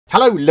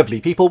Hello lovely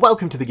people,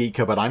 welcome to the Geek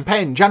Cupboard, I'm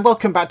Penge, and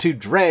welcome back to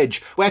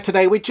Dredge, where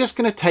today we're just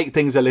going to take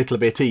things a little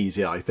bit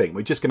easier, I think.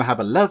 We're just going to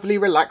have a lovely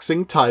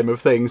relaxing time of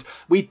things.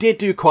 We did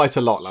do quite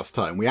a lot last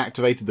time. We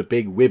activated the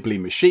big wibbly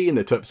machine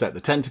that upset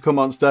the tentacle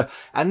monster,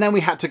 and then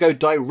we had to go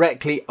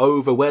directly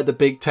over where the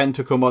big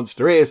tentacle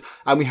monster is,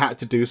 and we had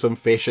to do some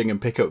fishing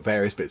and pick up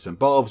various bits and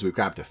bobs. We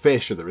grabbed a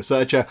fish for the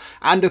researcher,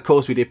 and of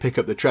course we did pick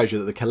up the treasure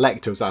that the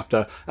collector was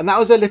after, and that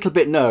was a little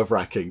bit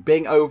nerve-wracking.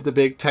 Being over the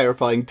big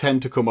terrifying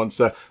tentacle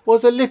monster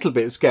was a little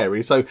bit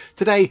scary, so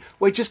today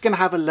we're just going to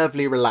have a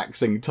lovely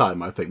relaxing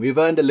time. I think we've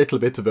earned a little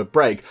bit of a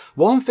break.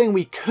 One thing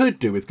we could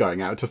do with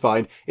going out to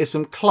find is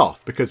some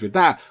cloth, because with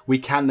that we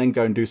can then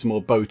go and do some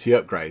more boaty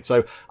upgrades.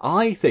 So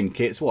I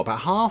think it's what, about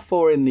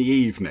 4:30 in the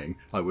evening,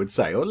 I would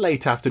say, or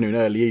late afternoon,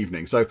 early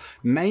evening, so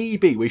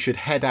maybe we should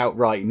head out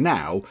right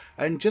now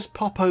and just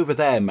pop over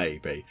there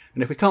maybe,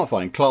 and if we can't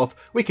find cloth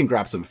we can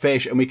grab some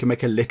fish and we can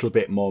make a little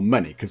bit more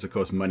money, because of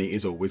course money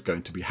is always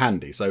going to be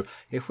handy. So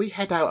if we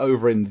head out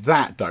over in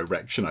that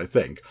direction, I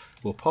think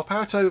we'll pop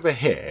out over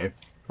here.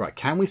 Right,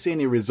 can we see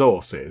any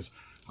resources?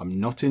 I'm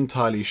not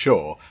entirely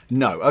sure.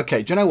 No.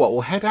 Okay, do you know what?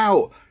 We'll head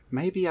out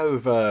maybe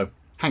over...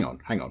 Hang on.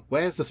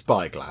 Where's the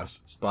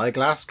spyglass?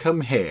 Spyglass,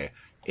 come here.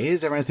 Is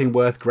there anything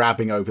worth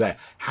grabbing over there?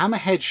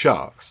 Hammerhead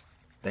sharks.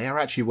 They are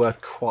actually worth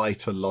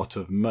quite a lot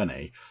of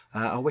money.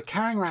 We're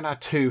carrying around our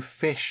two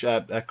fish,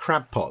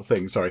 crab pot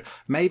things, sorry.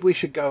 Maybe we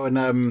should go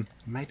and,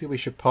 maybe we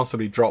should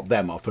possibly drop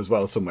them off as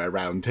well somewhere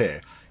around here.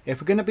 If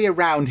we're going to be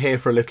around here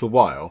for a little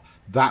while,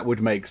 that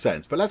would make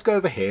sense. But let's go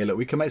over here. Look,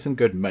 we can make some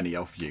good money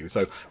off you.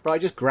 So, right,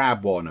 just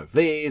grab one of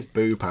these.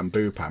 Boop and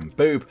boop and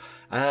boop.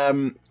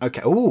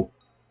 Okay. Ooh.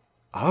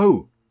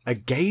 Oh, a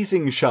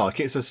gazing shark.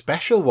 It's a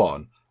special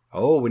one.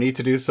 Oh, we need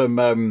to do some,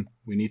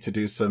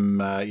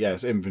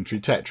 yes, inventory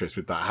Tetris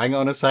with that. Hang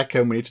on a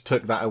second. We need to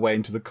tuck that away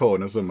into the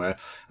corner somewhere.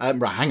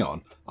 Right, hang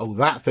on. Oh,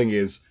 that thing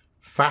is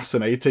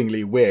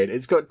fascinatingly weird.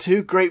 It's got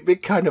two great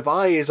big kind of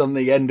eyes on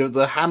the end of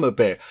the hammer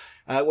bit.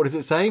 What does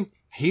it say?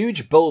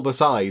 Huge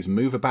bulbous eyes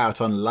move about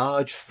on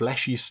large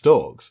fleshy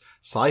stalks,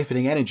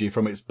 siphoning energy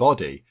from its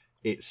body.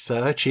 Its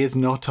search is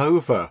not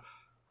over.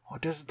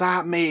 What does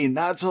that mean?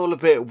 That's all a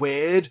bit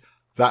weird.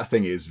 That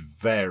thing is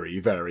very,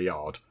 very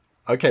odd.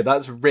 Okay,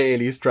 that's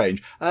really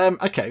strange.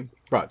 Okay,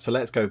 right, so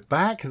let's go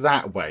back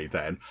that way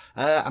then.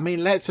 I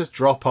mean, let's just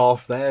drop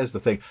off. There's the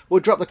thing.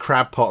 We'll drop the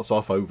crab pots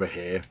off over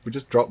here. We'll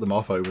just drop them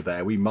off over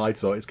there. We might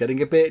thought it's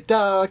getting a bit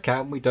dark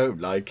and we don't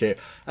like it.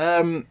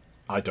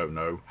 I don't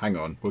know. Hang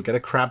on. We'll get a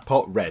crab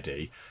pot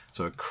ready.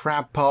 So a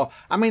crab pot.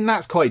 I mean,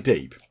 that's quite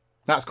deep.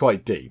 That's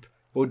quite deep.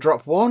 We'll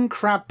drop one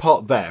crab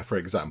pot there, for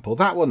example.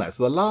 That one there.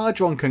 So the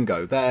large one can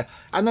go there.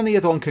 And then the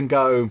other one can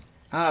go,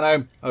 I don't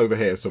know, over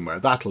here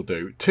somewhere. That'll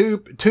do.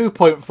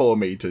 2.4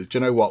 meters. Do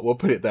you know what? We'll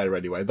put it there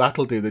anyway.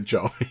 That'll do the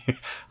job.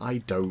 I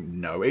don't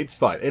know. It's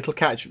fine. It'll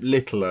catch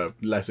littler,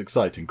 less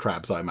exciting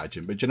crabs, I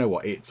imagine. But do you know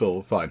what? It's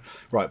all fine.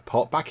 Right,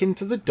 pop back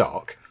into the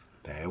dock.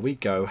 There we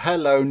go.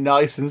 Hello,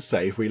 nice and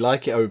safe. We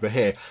like it over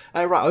here.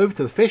 Right, over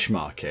to the fish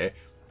market.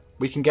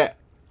 We can get...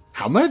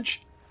 How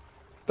much?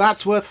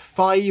 That's worth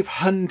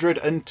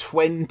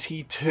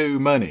 522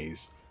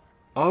 monies.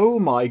 Oh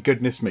my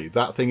goodness me.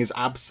 That thing is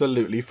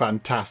absolutely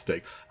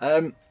fantastic.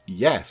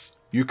 Yes,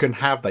 you can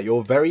have that.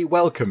 You're very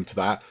welcome to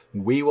that.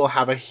 We will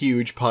have a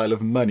huge pile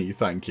of money,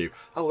 thank you.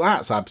 Oh,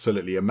 that's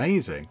absolutely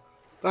amazing.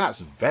 That's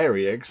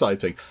very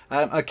exciting.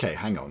 Okay,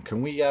 hang on.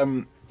 Can we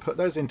put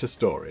those into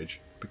storage?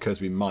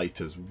 Because we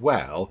might as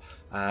well,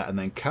 and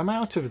then come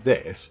out of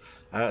this.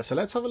 So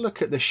let's have a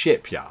look at the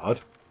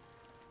shipyard.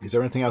 Is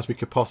there anything else we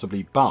could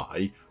possibly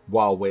buy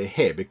while we're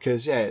here?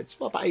 Because, yeah, it's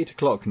about 8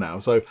 o'clock now,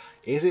 so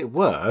is it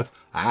worth...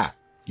 Ah,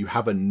 you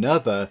have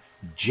another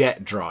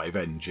jet drive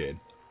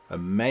engine.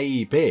 And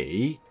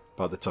maybe,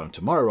 by the time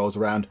tomorrow rolls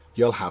around,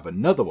 you'll have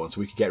another one,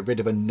 so we could get rid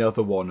of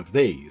another one of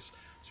these.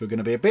 So we're going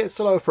to be a bit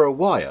slow for a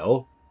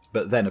while,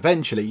 but then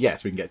eventually,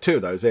 yes, we can get 2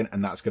 of those in,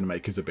 and that's going to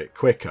make us a bit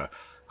quicker.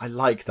 I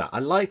like that. I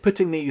like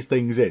putting these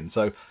things in.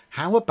 So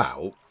how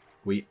about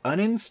we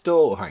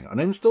uninstall... Hang on,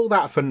 uninstall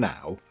that for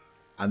now.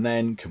 And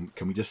then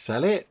can we just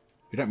sell it?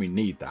 We don't really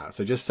need that.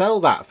 So just sell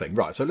that thing.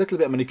 Right, so a little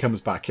bit of money comes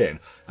back in.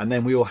 And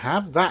then we will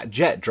have that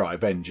jet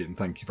drive engine.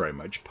 Thank you very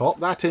much. Pop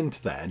that into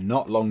there.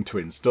 Not long to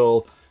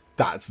install.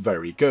 That's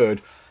very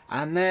good.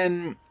 And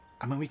then,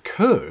 I mean, we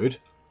could,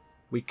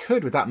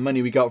 with that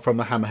money we got from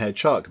the hammerhead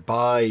shark,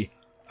 buy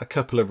a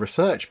couple of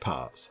research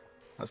parts.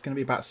 That's going to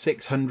be about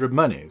 600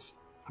 monies.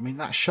 I mean,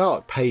 that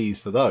shark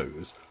pays for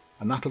those,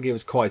 and that'll give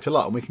us quite a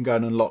lot, and we can go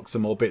and unlock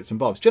some more bits and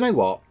bobs. Do you know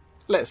what?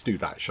 Let's do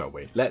that, shall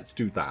we? Let's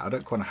do that. I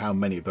don't quite know how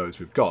many of those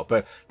we've got,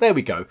 but there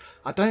we go.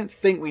 I don't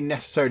think we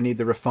necessarily need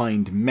the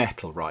refined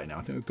metal right now.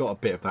 I think we've got a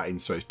bit of that in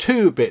storage.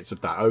 2 bits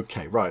of that.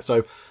 Okay, right.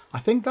 So I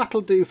think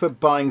that'll do for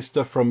buying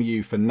stuff from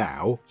you for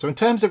now. So in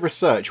terms of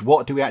research,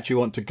 what do we actually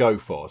want to go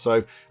for?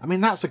 So, I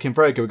mean, that's looking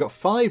very good. We've got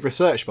 5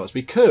 research spots.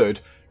 We could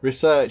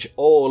research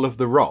all of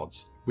the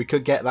rods. We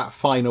could get that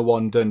final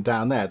one done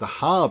down there, the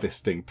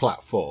harvesting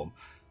platform.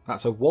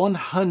 That's a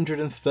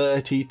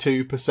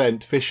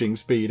 132% fishing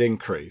speed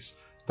increase.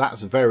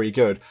 That's very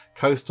good.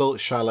 Coastal,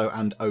 shallow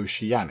and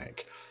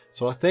oceanic.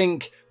 So I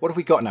think, what have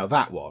we got now?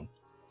 That one.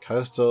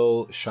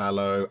 Coastal,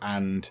 shallow,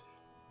 and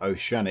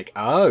oceanic.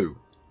 Oh,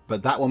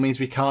 but that one means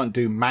we can't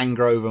do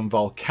mangrove and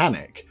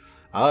volcanic.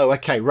 Oh,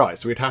 okay, right.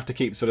 So we'd have to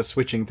keep sort of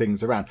switching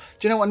things around.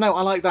 Do you know what? No,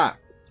 I like that.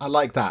 I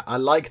like that. I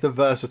like the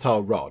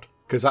versatile rod,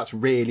 because that's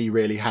really,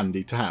 really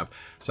handy to have.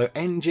 So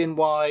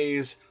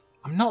engine-wise,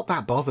 I'm not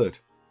that bothered.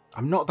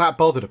 I'm not that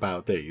bothered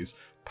about these.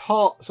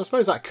 Pots, I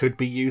suppose that could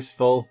be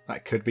useful.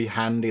 That could be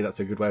handy. That's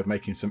a good way of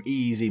making some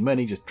easy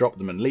money. Just drop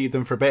them and leave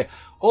them for a bit.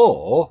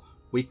 Or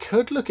we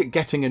could look at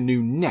getting a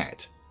new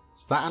net.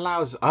 So that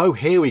allows... Oh,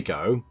 here we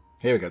go.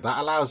 Here we go. That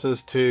allows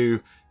us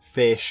to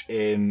fish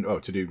in... Oh,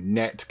 to do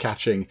net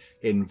catching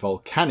in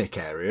volcanic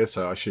areas.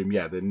 So I assume,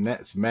 yeah, the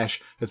net's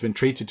mesh has been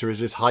treated to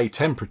resist high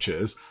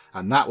temperatures.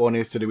 And that one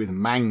is to do with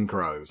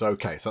mangroves.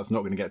 Okay, so that's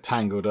not going to get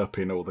tangled up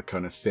in all the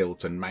kind of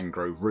silt and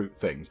mangrove root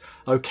things.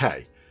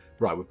 Okay.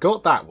 Right, we've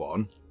got that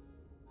one.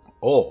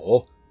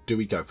 Or do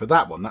we go for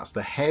that one? That's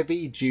the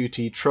heavy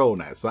duty trawl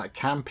net. So that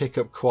can pick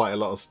up quite a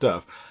lot of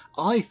stuff.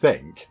 I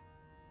think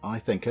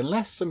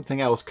unless something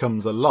else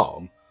comes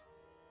along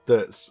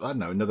that's, I don't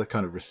know, another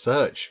kind of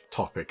research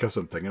topic or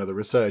something, another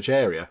research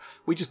area,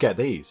 we just get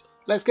these.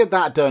 Let's get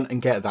that done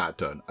and get that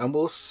done. And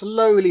we'll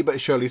slowly but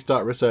surely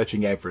start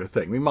researching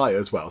everything. We might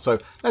as well. So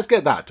let's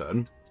get that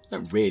done. I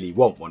don't really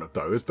want one of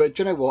those, but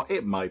do you know what?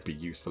 It might be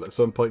useful at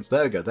some points.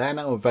 There we go. They're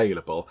now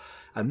available.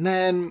 And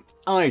then,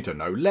 I don't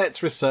know,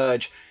 let's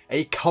research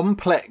a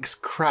complex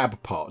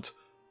crab pot.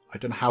 I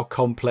don't know how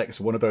complex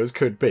one of those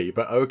could be,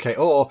 but okay.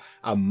 Or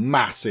a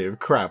massive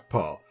crab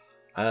pot.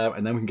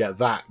 And then we can get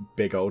that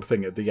big old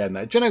thing at the end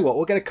there. Do you know what?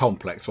 We'll get a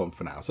complex one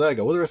for now. So there we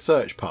go. All the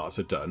research parts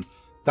are done.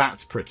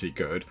 That's pretty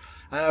good.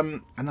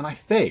 And then I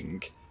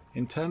think...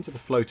 In terms of the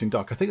floating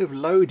dock, I think we've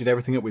loaded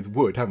everything up with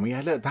wood, haven't we?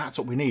 Yeah, look, that's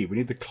what we need. We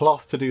need the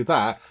cloth to do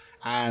that,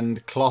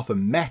 and cloth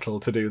and metal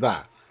to do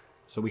that.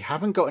 So we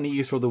haven't got any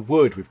use for the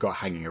wood we've got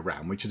hanging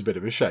around, which is a bit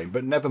of a shame,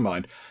 but never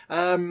mind.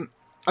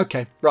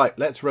 Okay, right,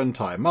 let's run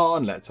time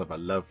on. Let's have a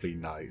lovely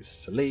nice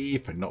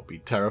sleep and not be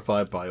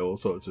terrified by all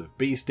sorts of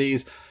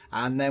beasties,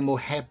 and then we'll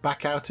head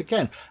back out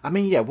again. I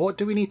mean, yeah, what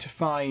do we need to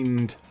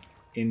find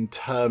in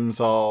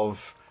terms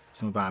of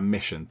some of our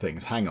mission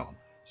things? Hang on.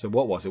 So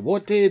what was it?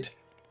 What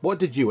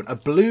did you want? A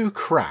blue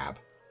crab.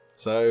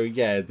 So,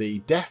 yeah, the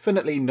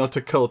definitely not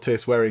a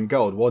cultist wearing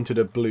gold wanted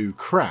a blue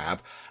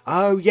crab.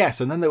 Oh, yes,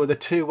 and then there were the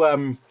two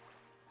kind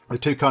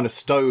of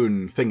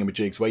stone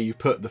thingamajigs where you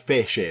put the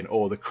fish in,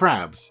 or the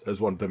crabs, as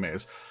one of them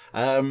is,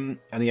 and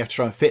you have to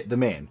try and fit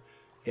them in.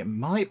 It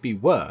might be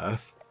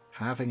worth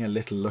having a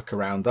little look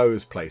around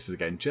those places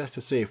again, just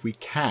to see if we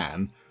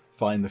can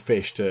find the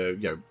fish to,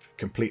 you know,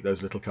 complete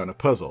those little kind of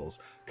puzzles.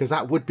 Because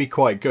that would be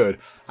quite good.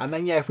 And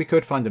then, yeah, if we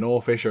could find an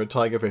oarfish or a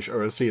tigerfish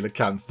or a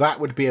coelacanth, that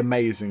would be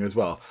amazing as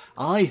well.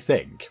 I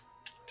think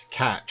to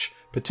catch,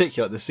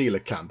 particularly the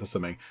coelacanth or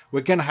something,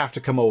 we're going to have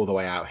to come all the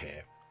way out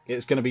here.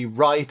 It's going to be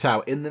right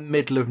out in the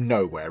middle of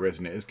nowhere,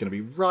 isn't it? It's going to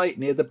be right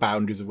near the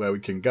boundaries of where we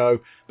can go,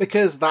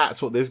 because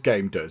that's what this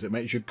game does. It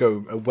makes you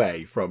go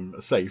away from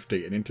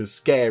safety and into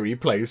scary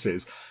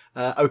places.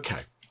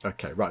 Okay,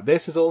 right,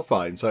 this is all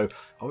fine. So,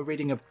 are we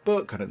reading a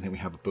book? I don't think we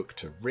have a book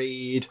to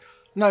read.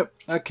 No,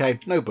 okay,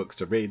 no books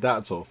to read,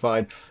 that's all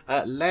fine.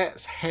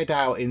 Let's head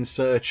out in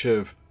search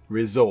of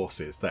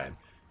resources then.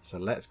 So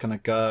let's kind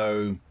of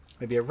go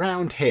maybe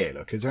around here.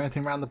 Look, is there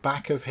anything around the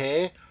back of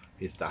here?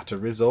 Is that a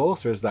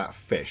resource or is that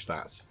fish?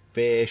 That's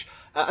fish.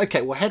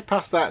 Okay, we'll head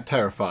past that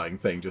terrifying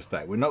thing just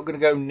there. We're not going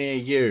to go near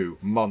you,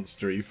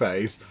 monstery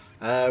face.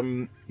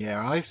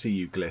 Yeah, I see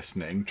you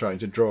glistening, trying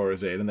to draw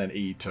us in and then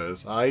eat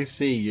us. I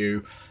see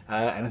you.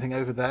 Anything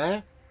over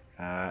there?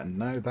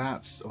 No,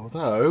 that's...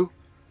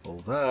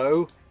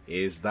 Although,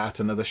 is that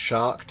another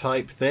shark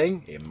type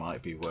thing? It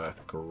might be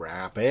worth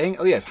grabbing.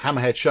 Oh yes,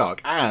 hammerhead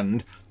shark.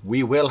 And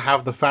we will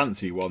have the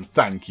fancy one.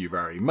 Thank you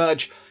very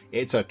much.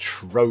 It's a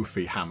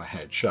trophy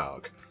hammerhead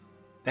shark.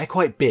 They're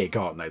quite big,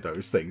 aren't they,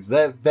 those things?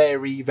 They're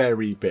very,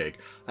 very big.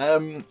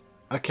 Okay,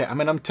 I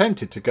mean, I'm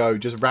tempted to go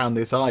just round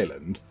this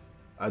island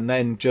and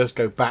then just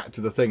go back to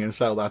the thing and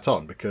sell that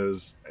on,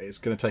 because it's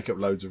going to take up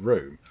loads of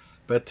room.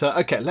 But,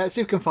 okay, let's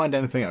see if we can find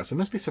anything else. There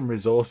must be some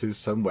resources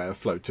somewhere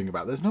floating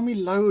about. There's normally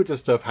loads of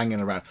stuff hanging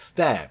around.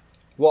 There.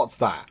 What's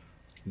that?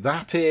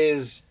 That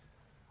is...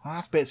 Well,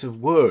 that's bits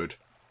of wood.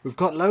 We've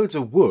got loads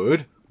of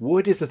wood.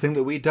 Wood is the thing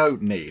that we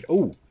don't need.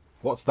 Oh,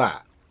 what's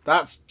that?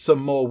 That's some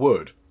more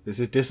wood. This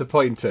is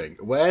disappointing.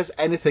 Where's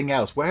anything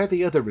else? Where are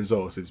the other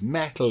resources?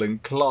 Metal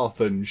and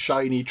cloth and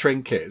shiny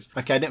trinkets.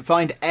 Okay, I didn't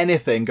find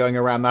anything going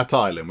around that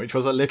island, which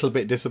was a little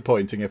bit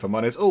disappointing if I'm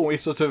honest. Oh, we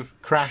sort of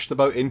crashed the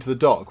boat into the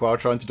dock while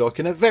trying to dock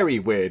in a very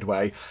weird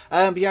way.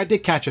 But yeah, I did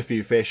catch a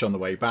few fish on the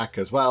way back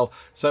as well.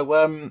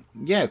 So,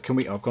 yeah, can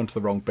we... Oh, I've gone to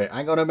the wrong bit.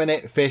 Hang on a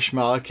minute. Fish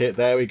market.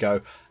 There we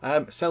go.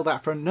 Sell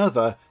that for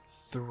another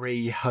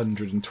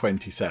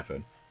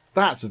 327.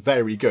 That's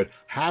very good.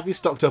 Have you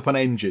stocked up on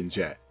engines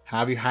yet?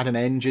 Have you had an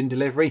engine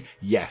delivery?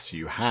 Yes,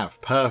 you have.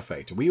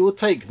 Perfect. We will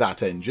take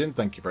that engine.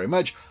 Thank you very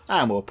much.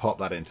 And we'll pop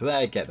that into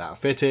there, get that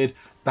fitted.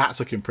 That's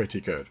looking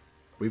pretty good.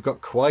 we've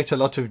got quite a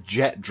lot of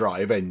jet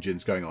drive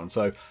engines going on.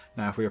 So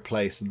now if we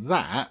replace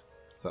that,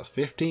 so that's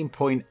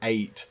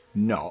 15.8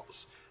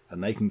 knots,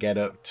 and they can get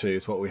up to,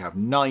 it's what we have,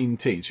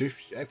 19. So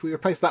if we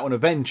replace that one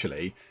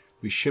eventually,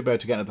 we should be able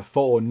to get another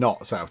 4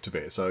 knots out of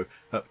it. So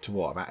up to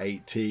what, about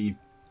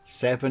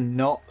 87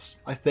 knots,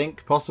 I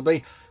think,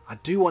 possibly. I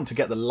do want to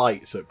get the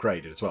lights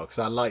upgraded as well, because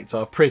our lights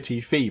are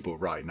pretty feeble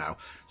right now.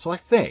 So I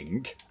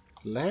think,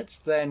 let's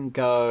then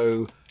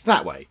go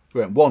that way.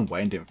 We went one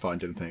way and didn't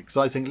find anything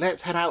exciting.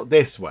 Let's head out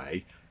this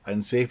way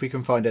and see if we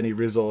can find any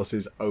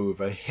resources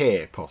over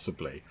here,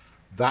 possibly.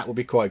 That would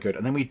be quite good.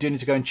 And then we do need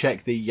to go and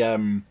check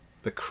the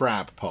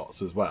crab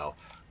pots as well.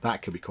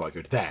 That could be quite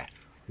good. There.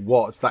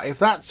 What's that? If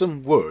that's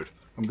some wood,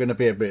 I'm going to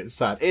be a bit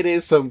sad. It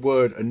is some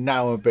wood, and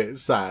now I'm a bit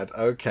sad.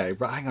 Okay,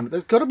 but hang on.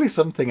 There's got to be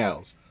something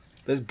else.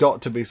 There's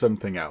got to be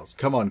something else.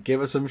 Come on,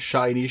 give us some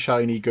shiny,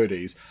 shiny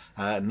goodies.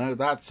 No,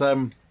 that's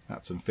some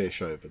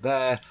fish over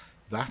there.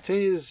 That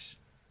is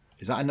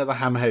that another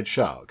hammerhead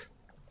shark?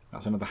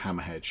 That's another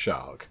hammerhead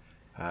shark.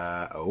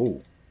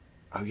 Oh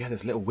yeah,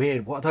 there's little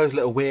weird. What are those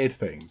little weird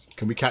things?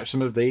 Can we catch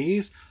some of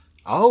these?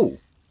 Oh,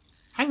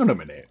 hang on a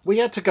minute. We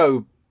had to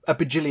go a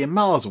bajillion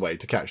miles away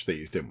to catch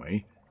these, didn't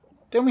we?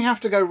 Didn't we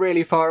have to go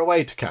really far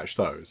away to catch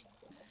those?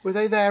 Were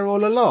they there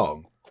all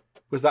along?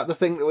 Was that the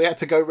thing that we had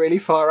to go really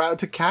far out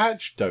to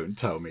catch? Don't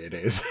tell me it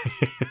is.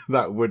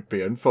 That would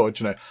be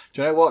unfortunate.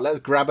 Do you know what? Let's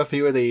grab a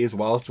few of these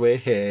whilst we're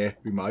here.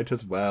 We might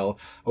as well.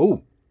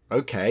 Oh,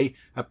 okay.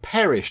 A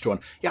perished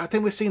one. Yeah, I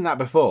think we've seen that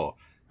before.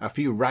 A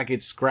few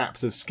ragged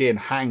scraps of skin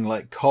hang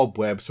like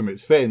cobwebs from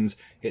its fins.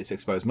 Its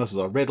exposed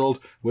muscles are riddled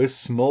with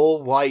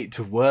small white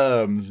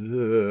worms.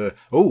 Ugh.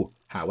 Oh,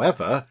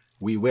 however,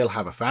 we will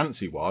have a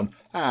fancy one,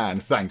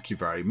 and thank you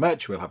very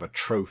much. We'll have a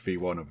trophy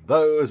one of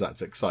those.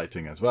 That's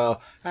exciting as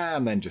well.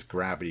 And then just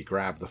grabbity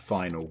grab the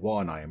final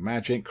one, I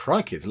imagine.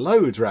 Crikey, there's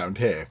loads around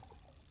here.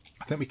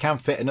 I think we can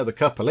fit another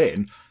couple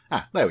in.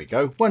 Ah, there we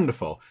go.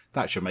 Wonderful.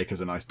 That should make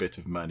us a nice bit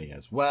of money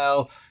as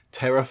well.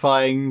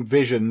 Terrifying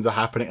visions are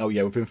happening. Oh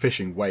yeah, we've been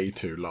fishing way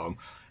too long.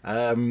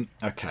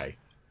 Okay,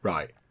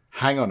 right.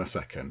 Hang on a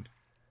second.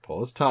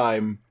 Pause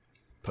time.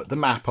 Put the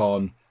map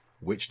on.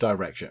 Which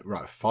direction?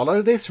 Right,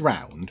 follow this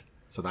round.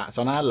 So that's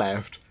on our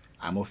left.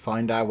 And we'll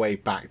find our way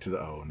back to the...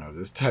 Oh no,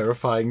 there's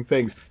terrifying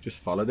things. Just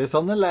follow this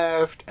on the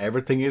left.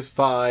 Everything is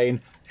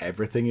fine.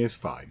 Everything is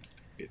fine.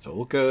 It's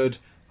all good.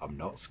 I'm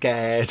not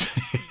scared.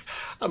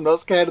 I'm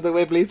not scared of the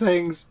wibbly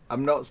things.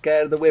 I'm not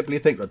scared of the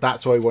wibbly things. But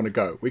that's where we want to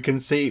go. We can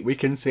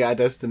see our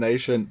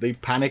destination. The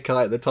panic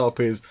eye at the top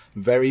is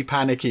very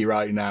panicky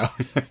right now.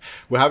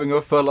 We're having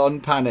a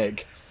full-on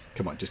panic.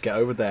 Come on, just get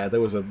over there.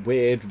 There was a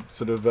weird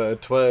sort of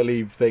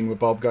twirly thing with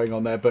Bob going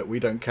on there, but we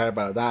don't care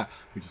about that.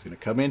 We're just going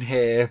to come in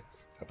here,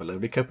 have a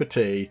lovely cup of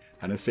tea,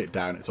 and a sit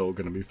down. It's all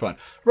going to be fun.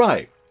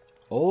 Right.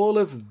 All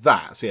of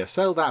that. So yeah,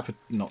 sell that for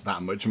not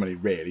that much money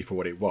really for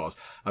what it was.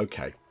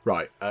 Okay,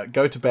 right.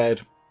 Go to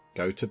bed.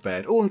 Go to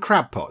bed. Oh, and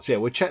crab pots. Yeah,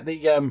 we'll check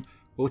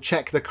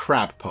the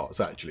crab pots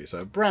actually.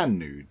 So brand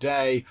new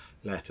day.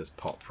 Let us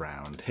pop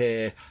round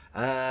here.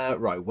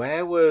 Right,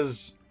 where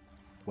was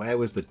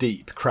the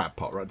deep crab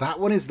pot? Right, that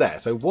one is there.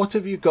 So what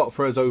have you got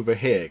for us over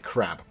here,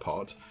 crab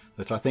pot,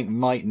 that I think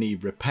might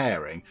need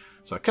repairing?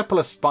 So a couple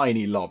of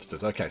spiny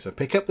lobsters. Okay, so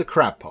pick up the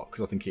crab pot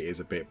because I think it is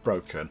a bit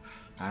broken.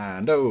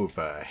 And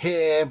over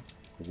here,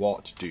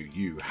 what do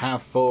you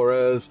have for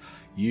us?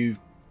 You've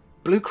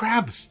blue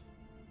crabs.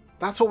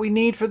 That's what we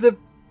need for the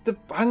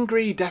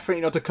hungry,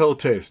 definitely not a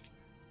cultist.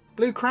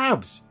 Blue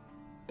crabs.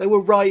 They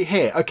were right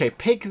here. Okay,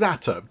 pick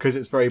that up because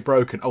it's very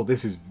broken. Oh,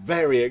 this is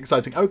very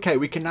exciting. Okay,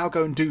 we can now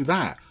go and do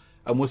that.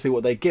 And we'll see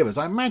what they give us.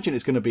 I imagine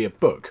it's going to be a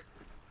book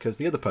because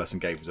the other person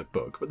gave us a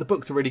book. But the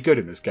books are really good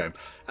in this game.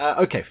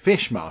 Okay,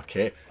 fish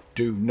market.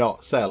 Do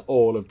not sell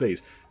all of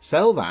these.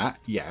 Sell that.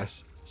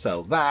 Yes.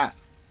 Sell that.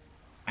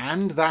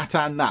 And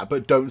that,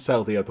 but don't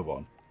sell the other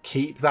one.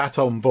 Keep that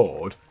on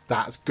board.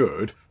 That's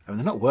good. I mean,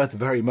 they're not worth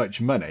very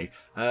much money.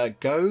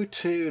 Go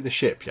to the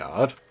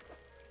shipyard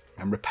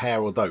and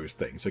repair all those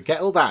things. So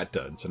get all that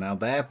done. So now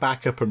they're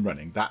back up and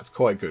running. That's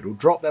quite good. We'll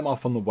drop them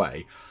off on the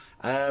way.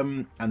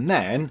 And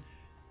then,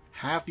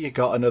 have you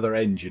got another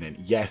engine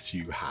in? Yes,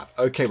 you have.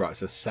 Okay, right.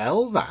 So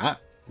sell that.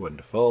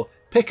 Wonderful.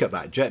 Pick up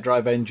that jet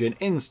drive engine.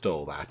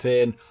 Install that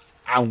in.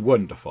 And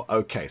wonderful.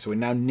 Okay, so we're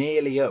now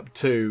nearly up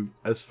to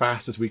as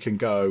fast as we can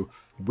go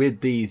with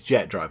these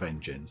jet drive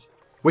engines,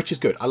 which is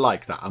good. I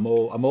like that. I'm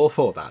all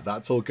for that.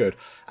 That's all good.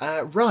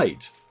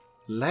 Right,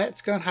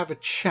 let's go and have a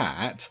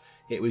chat.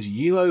 It was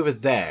you over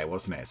there,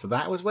 wasn't it? So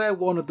that was where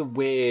one of the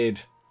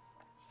weird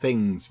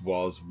things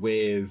was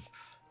with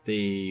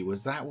the...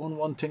 Was that one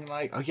wanting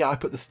like... Oh yeah, I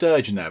put the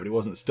sturgeon there, but it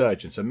wasn't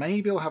sturgeon. So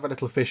maybe I'll have a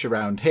little fish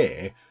around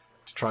here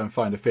to try and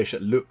find a fish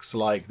that looks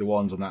like the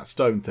ones on that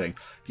stone thing.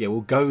 But yeah,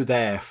 we'll go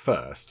there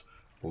first.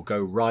 We'll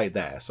go right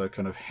there. So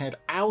kind of head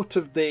out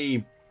of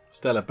the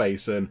Stellar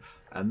Basin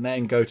and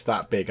then go to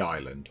that big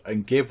island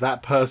and give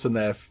that person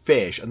their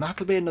fish. And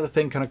that'll be another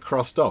thing kind of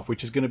crossed off,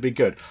 which is going to be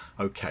good.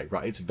 Okay,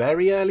 right. It's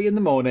very early in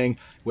the morning.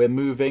 We're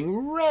moving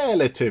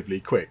relatively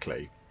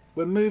quickly.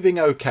 we're moving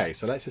okay.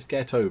 So let's just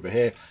get over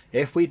here.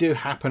 If we do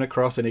happen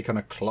across any kind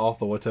of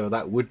cloth or whatever,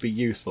 that would be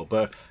useful.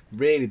 But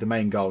really the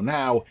main goal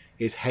now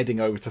is heading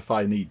over to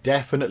find the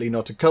definitely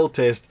not a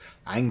cultist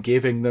and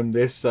giving them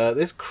this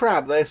this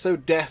crab they so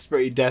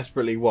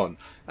desperately want.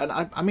 And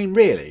I mean,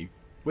 really,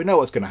 we know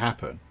what's going to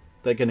happen.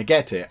 They're going to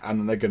get it and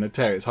then they're going to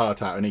tear its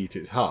heart out and eat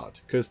its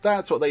heart. Because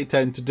that's what they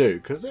tend to do.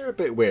 Because they're a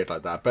bit weird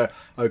like that. But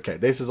okay,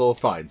 this is all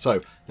fine.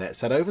 So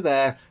let's head over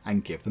there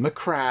and give them a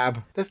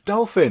crab. There's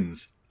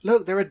dolphins.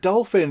 Look, there are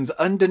dolphins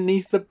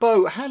underneath the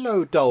boat.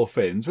 Hello,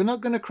 dolphins. We're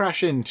not going to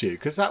crash into you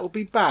because that will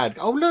be bad.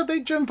 Oh, look,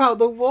 they jump out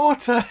the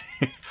water.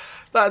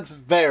 That's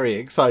very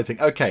exciting.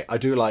 Okay, I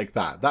do like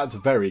that. That's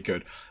very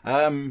good.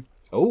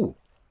 Oh,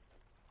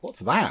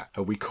 what's that?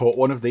 Have we caught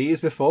one of these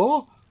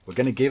before? We're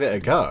going to give it a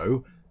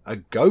go. A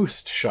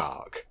ghost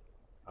shark.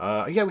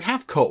 Yeah, we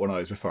have caught one of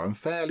those before. I'm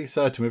fairly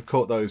certain we've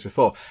caught those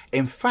before.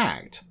 In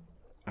fact,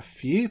 a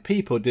few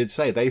people did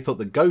say they thought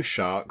the ghost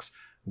sharks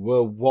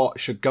were what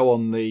should go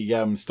on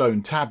the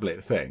stone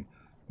tablet thing.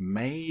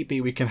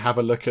 Maybe we can have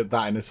a look at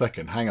that in a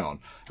second. Hang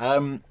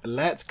on.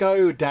 Let's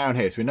go down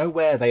here. So we know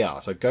where they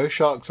are. So ghost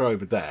sharks are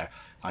over there.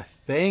 I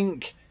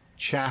think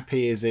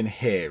Chappie is in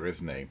here,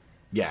 isn't he?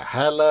 Yeah,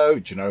 hello.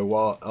 Do you know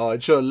what? Oh,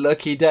 it's your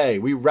lucky day.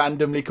 We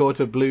randomly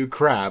caught a blue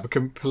crab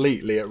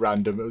completely at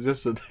random. It was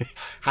just that they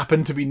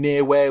happened to be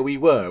near where we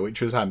were, which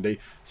was handy.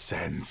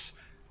 Sense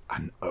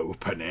an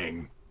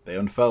opening. They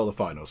unfurl the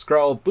final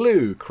scroll.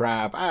 Blue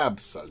crab.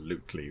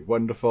 Absolutely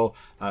wonderful.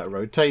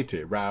 Rotate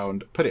it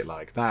round. Put it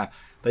like that.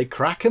 They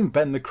crack and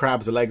bend the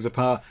crab's legs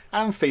apart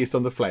and feast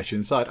on the flesh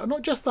inside. Oh,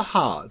 not just the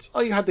heart.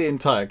 Oh, you had the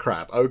entire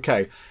crab.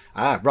 Okay.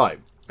 Right.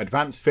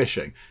 Advanced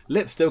fishing.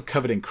 Lips still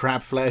covered in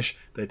crab flesh.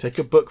 They take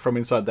a book from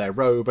inside their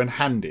robe and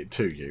hand it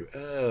to you.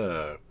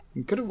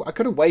 I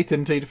could have waited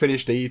until you'd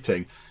finished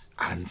eating.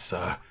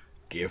 Answer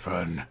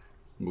given.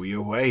 We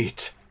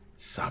await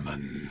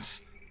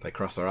summons. They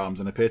cross their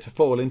arms and appear to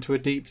fall into a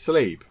deep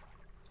sleep.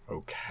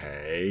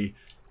 Okay.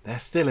 They're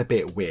still a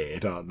bit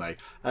weird, aren't they?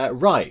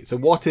 Right, so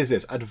what is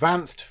this?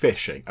 Advanced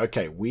fishing.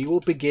 Okay, we will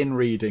begin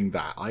reading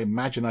that. I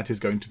imagine that is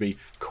going to be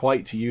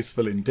quite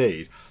useful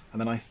indeed. And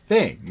then I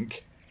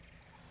think...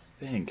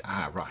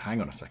 right,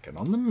 hang on a second.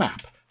 On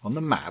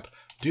the map,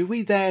 do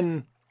we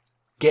then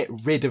get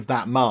rid of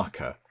that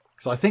marker?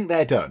 Because I think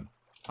they're done.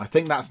 I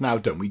think that's now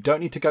done. We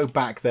don't need to go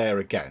back there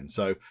again.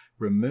 So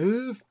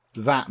remove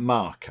that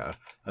marker.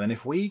 And then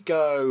if we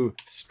go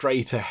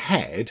straight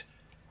ahead,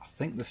 I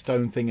think the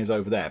stone thing is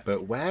over there.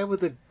 But where were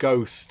the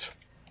ghost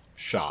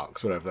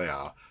sharks, whatever they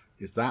are?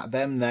 Is that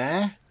them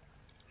there?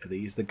 Are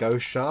these the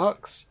ghost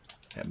sharks?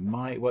 It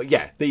might... Well,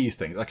 yeah, these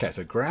things. Okay,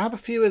 so grab a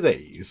few of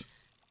these.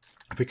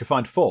 If we could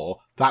find 4,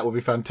 that would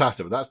be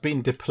fantastic. But that's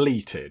been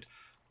depleted.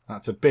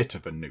 That's a bit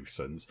of a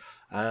nuisance.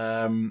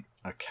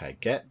 Okay,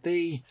 get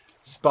the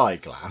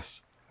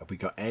spyglass. Have we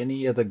got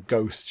any other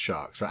ghost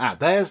sharks? Right,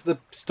 there's the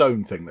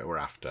stone thing that we're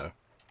after.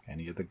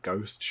 Any other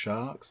ghost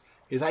sharks?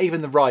 Is that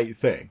even the right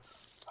thing?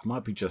 I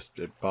might be just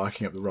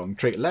barking up the wrong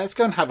tree. Let's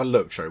go and have a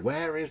look, shall we?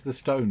 Where is the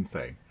stone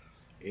thing?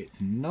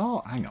 It's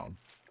not... Hang on.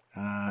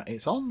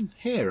 It's on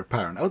here,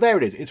 apparently. Oh, there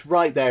it is. It's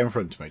right there in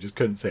front of me. Just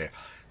couldn't see it.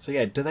 So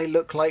yeah, do they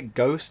look like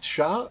ghost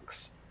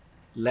sharks?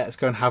 Let's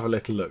go and have a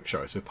little look,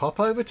 shall we? So pop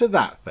over to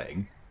that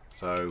thing.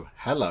 So,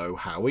 hello,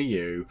 how are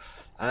you?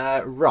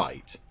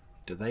 Right.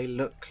 Do they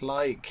look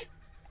like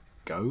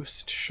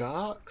ghost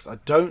sharks? I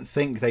don't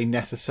think they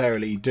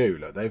necessarily do.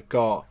 Look, they've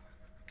got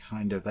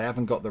kind of... They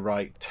haven't got the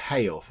right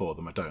tail for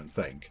them, I don't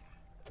think.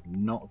 They've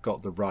not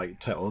got the right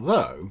tail.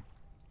 Although,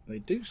 they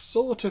do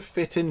sort of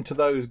fit into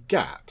those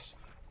gaps.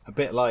 A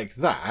bit like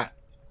that.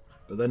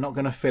 But they're not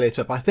going to fill it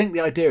up. I think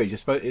the idea is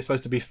it's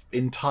supposed to be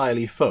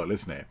entirely full,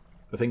 isn't it?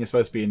 The thing is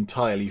supposed to be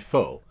entirely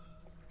full.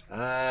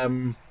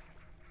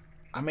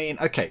 I mean,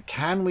 okay,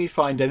 can we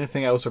find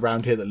anything else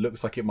around here that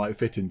looks like it might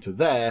fit into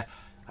there?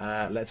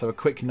 Let's have a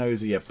quick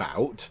nosy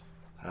about.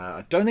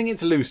 I don't think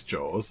it's loose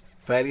jaws.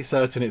 Fairly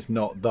certain it's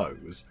not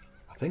those.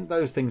 I think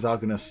those things are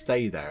going to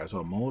stay there as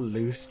well. More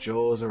loose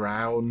jaws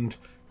around.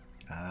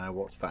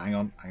 What's that? Hang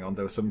on.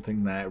 There was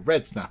something there.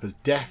 Red snappers,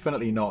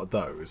 definitely not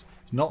those.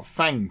 It's not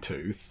fang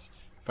teeth.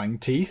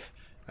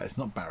 It's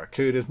not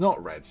barracudas,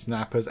 not red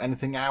snappers.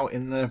 Anything out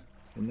in the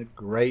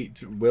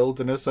great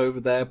wilderness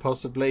over there,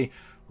 possibly?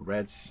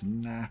 Red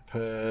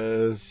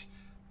snappers.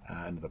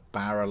 Another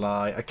barrel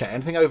eye. Okay,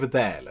 anything over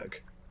there,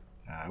 look.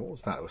 What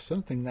was that? There was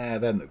something there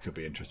then that could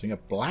be interesting. A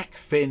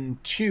blackfin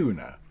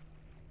tuna.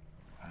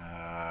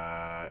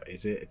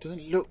 Is it? It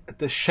doesn't look...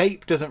 The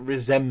shape doesn't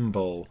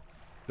resemble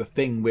the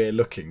thing we're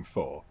looking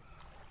for.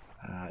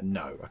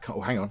 No, I can't...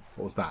 Oh, hang on.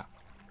 What was that?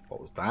 What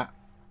was that?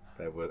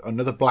 There was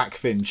another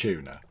blackfin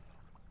tuna.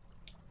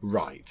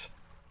 Right.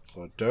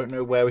 So I don't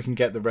know where we can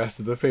get the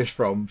rest of the fish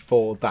from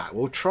for that.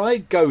 We'll try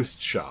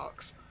ghost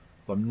sharks.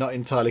 I'm not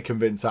entirely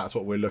convinced that's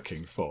what we're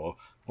looking for.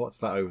 What's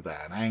that over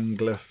there? An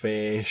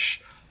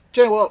anglerfish.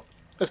 Do you know what?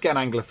 Let's get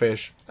an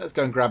anglerfish. Let's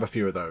go and grab a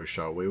few of those,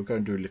 shall we? We'll go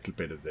and do a little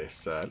bit of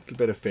this. A little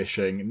bit of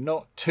fishing.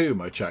 Not too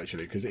much,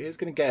 actually, because it is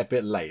going to get a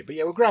bit late. But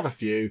yeah, we'll grab a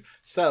few,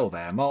 sell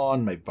them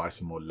on, maybe buy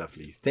some more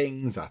lovely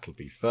things. That'll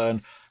be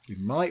fun. we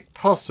might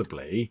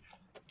possibly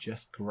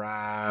just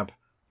grab...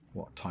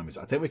 What time is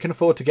it? I think we can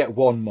afford to get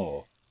one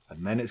more.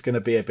 And then it's going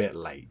to be a bit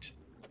late.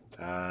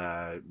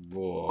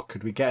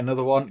 Could we get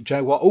another one? Do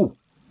you know what? Oh,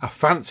 a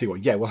fancy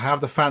one. Yeah, we'll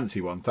have the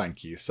fancy one.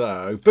 Thank you.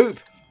 So, boop.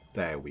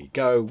 There we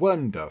go.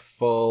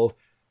 Wonderful.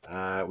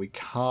 We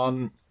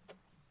can't...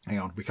 Hang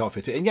on, we can't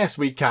fit it in. Yes,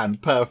 we can.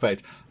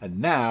 Perfect. And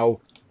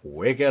now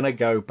we're going to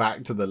go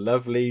back to the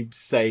lovely,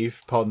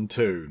 safe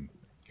pontoon.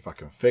 If I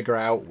can figure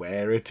out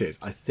where it is.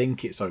 I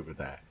think it's over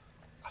there.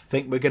 I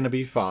think we're going to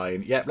be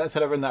fine. Yep, let's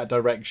head over in that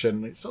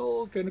direction. It's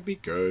all going to be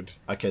good.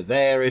 Okay,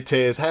 there it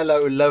is.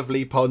 Hello,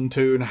 lovely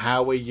pontoon.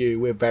 How are you?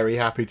 We're very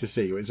happy to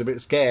see you. It's a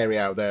bit scary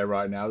out there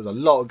right now. There's a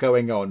lot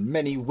going on.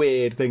 Many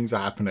weird things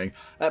are happening.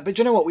 But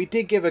you know what? We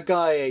did give a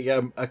guy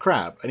a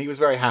crab, and he was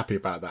very happy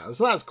about that.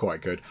 So that's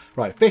quite good.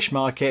 Right, fish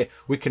market.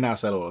 We can now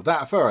sell all of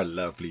that for a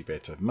lovely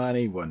bit of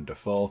money.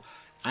 Wonderful.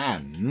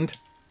 And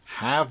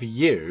have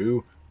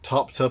you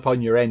topped up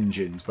on your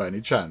engines by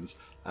any chance?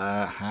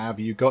 Have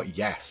you got...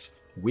 Yes.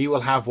 We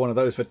will have one of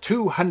those for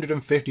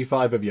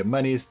 255 of your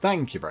monies.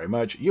 Thank you very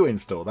much. You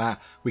install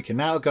that. We can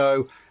now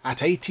go at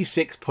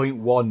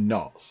 86.1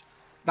 knots.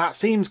 That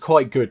seems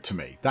quite good to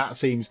me. That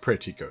seems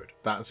pretty good.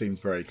 That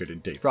seems very good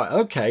indeed. Right,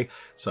 okay.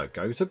 So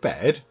go to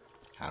bed.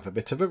 Have a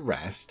bit of a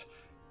rest.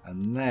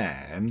 And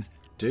then,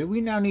 do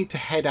we now need to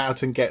head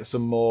out and get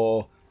some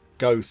more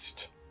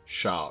ghost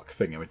shark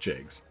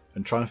thingamajigs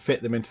and try and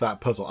fit them into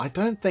that puzzle? I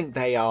don't think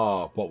they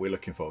are what we're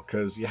looking for,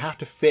 because you have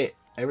to fit...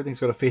 Everything's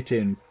got to fit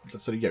in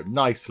sort of,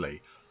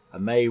 nicely.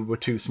 And they were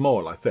too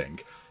small, I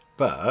think.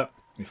 But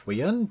if we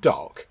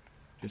undock,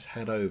 just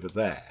head over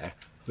there.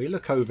 If we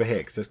look over here,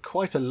 because there's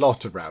quite a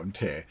lot around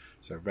here.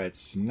 So red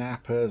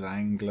snappers,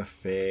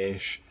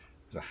 anglerfish.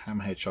 There's a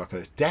hammerhead shark.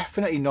 It's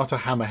definitely not a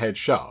hammerhead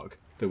shark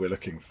that we're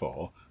looking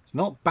for. It's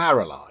not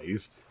barrel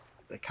eyes.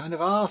 They kind of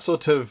are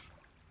sort of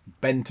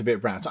bent a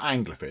bit round. It's not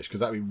anglerfish,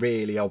 because that'd be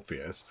really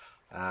obvious.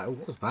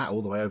 What was that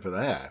all the way over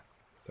there?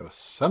 There was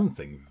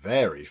something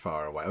very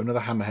far away. Oh,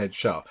 another hammerhead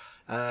shark.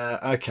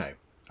 Okay.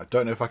 I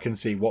don't know if I can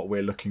see what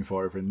we're looking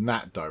for over in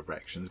that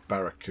direction. There's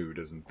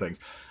barracudas and things.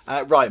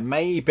 Right,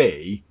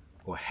 maybe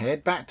we'll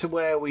head back to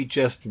where we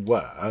just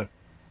were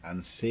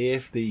and see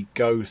if the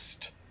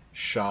ghost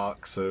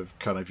sharks have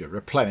kind of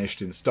replenished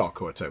in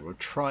stock or whatever. We'll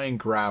try and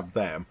grab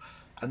them.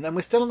 And then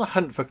we're still on the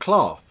hunt for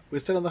cloth. We're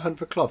still on the hunt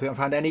for cloth. We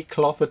haven't found any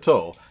cloth at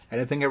all.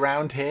 Anything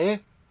around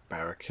here?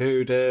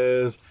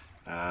 Barracudas...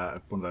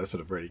 one of those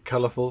sort of really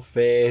colourful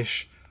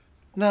fish.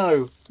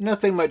 No,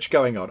 nothing much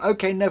going on.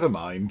 Okay, never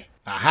mind.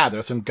 Aha, there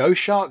are some ghost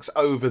sharks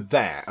over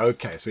there.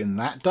 Okay, so in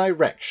that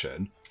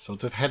direction,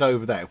 sort of head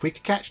over there. If we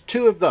could catch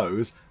 2 of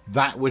those,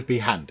 that would be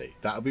handy.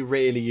 That would be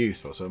really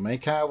useful. So we'll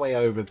make our way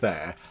over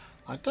there.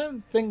 I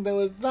don't think they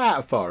were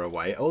that far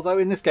away, although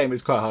in this game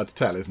it's quite hard to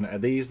tell, isn't it? Are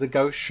these the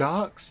ghost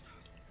sharks?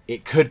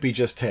 It could be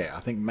just here. I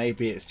think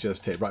maybe it's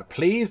just here. Right,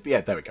 please.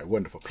 Yeah, there we go.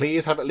 Wonderful.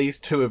 Please have at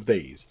least 2 of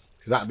these,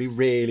 because that'd be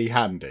really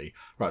handy.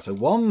 Right, so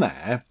 1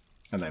 there,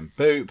 and then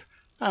boop,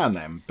 and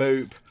then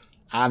boop,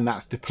 and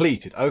that's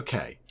depleted.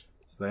 Okay,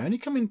 so they only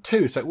come in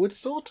 2, so it would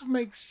sort of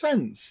make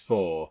sense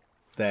for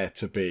there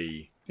to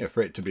be,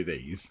 for it to be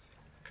these.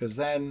 Because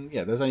then,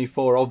 there's only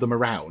 4 of them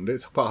around.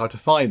 It's quite hard to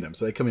find them,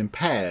 so they come in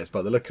pairs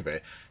by the look of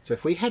it. So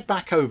if we head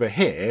back over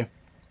here,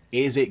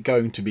 is it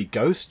going to be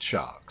ghost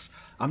sharks?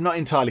 I'm not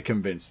entirely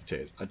convinced it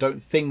is. I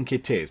don't think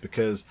it is,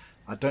 because...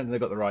 I don't think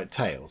they've got the right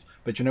tails.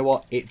 But you know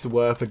what? It's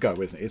worth a go,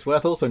 isn't it? It's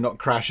worth also not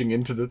crashing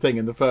into the thing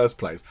in the first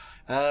place.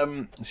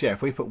 So yeah,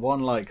 if we put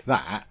one like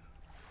that...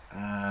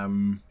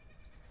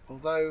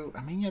 although,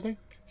 I mean, they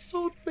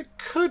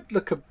could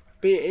look a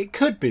bit... It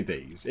could be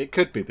these. It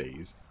could be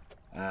these.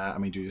 I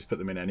mean, do you just put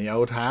them in any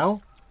old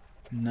how?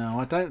 No,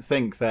 I don't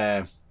think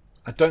they're...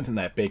 I don't think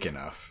they're big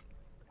enough.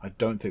 I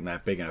don't think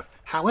they're big enough.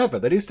 However,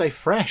 they do stay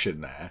fresh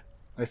in there.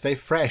 They stay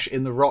fresh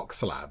in the rock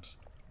slabs.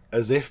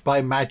 As if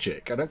by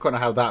magic. I don't quite know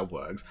how that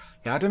works.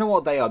 Yeah, I don't know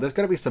what they are. There's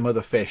going to be some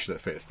other fish that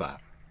fits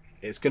that.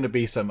 It's going to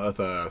be some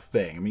other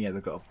thing. I mean, yeah,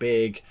 they've got a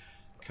big...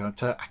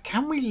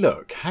 Can we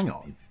look? Hang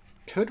on.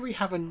 Could we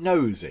have a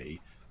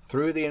nosy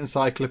through the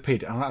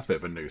encyclopedia? Oh, that's a bit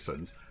of a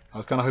nuisance. I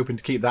was kind of hoping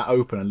to keep that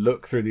open and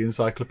look through the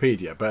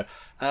encyclopedia. But,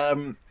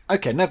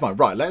 okay, never mind.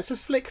 Right, let's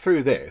just flick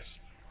through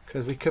this.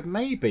 Because we could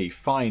maybe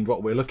find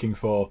what we're looking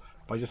for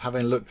by just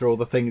having a look through all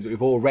the things that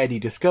we've already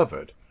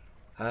discovered.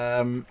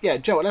 Yeah,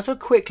 Joe, let's have a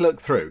quick look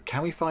through.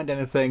 Can we find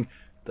anything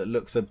that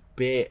looks a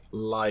bit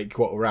like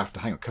what we're after?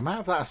 Hang on, come out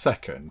of that a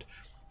second.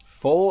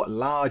 4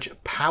 large,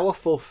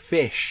 powerful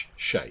fish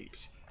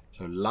shapes.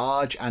 So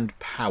large and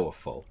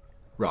powerful.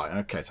 Right,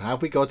 okay, so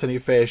have we got any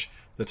fish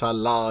that are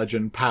large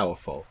and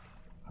powerful?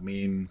 I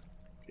mean,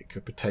 it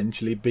could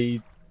potentially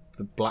be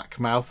the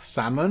blackmouth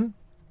salmon,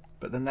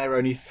 but then there are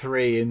only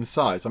 3 in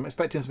size. I'm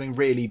expecting something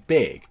really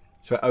big,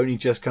 so it only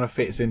just kind of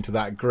fits into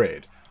that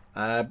grid.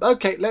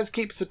 Okay, let's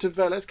keep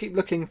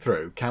looking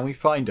through. Can we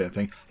find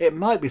anything? It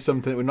might be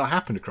something that we've not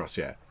happened across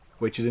yet,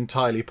 which is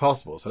entirely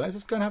possible. So let's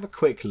just go and have a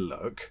quick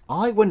look.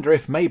 I wonder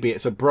if maybe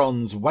it's a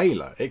bronze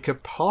whaler. It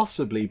could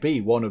possibly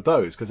be one of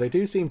those, because they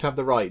do seem to have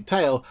the right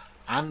tail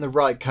and the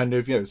right kind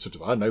of, sort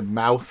of, I don't know,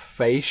 mouth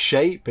face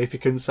shape, if you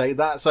can say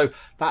that. So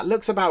that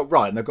looks about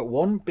right. And they've got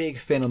one big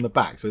fin on the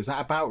back. So is that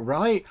about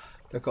right?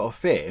 They've got a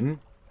fin,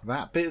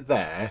 that bit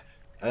there,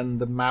 and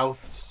the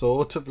mouth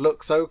sort of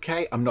looks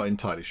okay. I'm not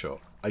entirely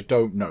sure. I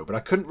don't know, but I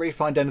couldn't really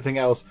find anything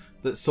else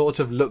that sort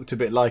of looked a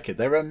bit like it.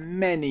 There are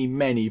many,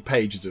 many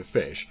pages of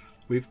fish.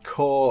 We've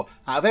caught,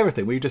 out of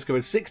everything, we've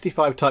discovered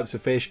 65 types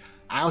of fish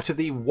out of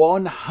the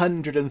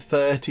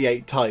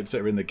 138 types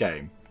that are in the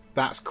game.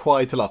 That's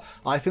quite a lot.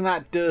 I think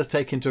that does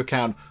take into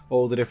account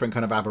all the different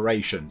kind of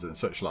aberrations and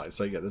such like.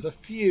 So yeah, there's a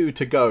few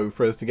to go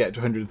for us to get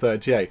to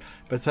 138.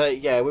 But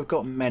yeah, we've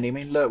got many. I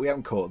mean, look, we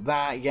haven't caught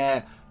that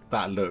yet.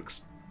 That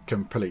looks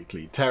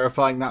completely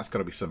terrifying. That's got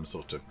to be some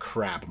sort of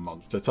crab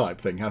monster type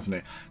thing, hasn't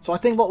it? So I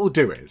think what we'll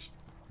do is,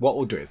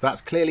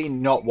 that's clearly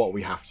not what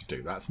we have to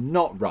do. That's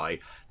not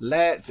right.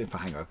 Let's, if I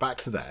hang on back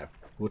to there,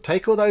 we'll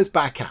take all those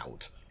back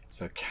out.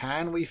 So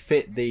can we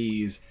fit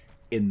these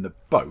in the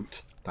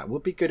boat? That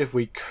would be good if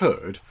we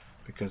could,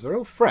 because they're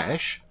all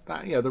fresh.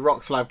 That, the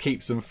rock slab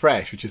keeps them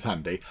fresh, which is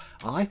handy.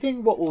 I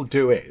think what we'll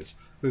do is,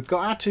 we've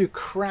got our 2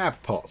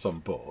 crab pots on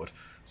board.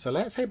 So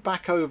let's head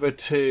back over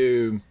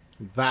to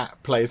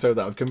that place over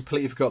there. I've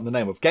completely forgotten the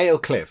name of. Gale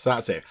Cliffs,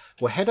 that's it.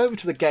 We'll head over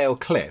to the Gale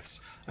Cliffs,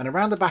 and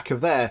around the back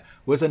of there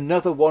was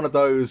another one of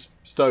those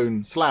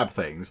stone slab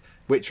things,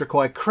 which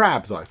require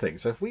crabs, I think.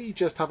 So if we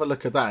just have a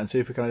look at that and see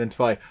if we can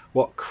identify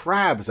what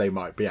crabs they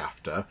might be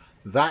after,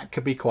 that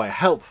could be quite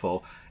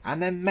helpful. And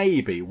then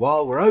maybe,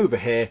 while we're over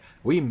here,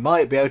 we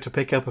might be able to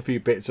pick up a few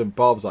bits and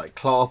bobs like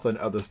cloth and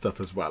other stuff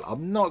as well.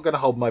 I'm not going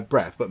to hold my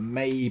breath, but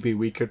maybe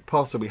we could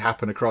possibly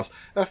happen across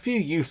a few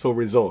useful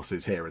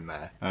resources here and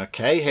there.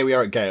 Okay, here we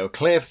are at Gale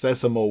Cliffs. There's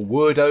some more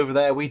wood over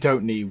there. We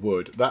don't need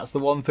wood. That's the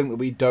one thing that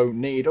we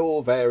don't need.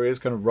 All various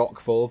kind of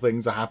rockfall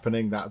things are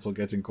happening. That's all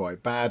getting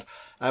quite bad.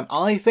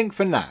 I think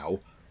for now,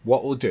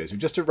 what we'll do is we've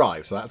just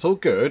arrived, so that's all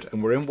good,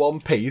 and we're in one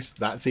piece.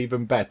 That's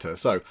even better.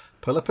 So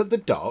pull up at the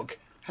dock.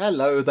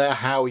 Hello there,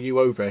 how are you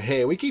over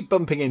here? We keep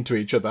bumping into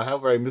each other. How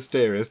very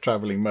mysterious,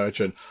 travelling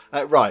merchant.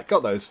 Right,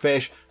 got those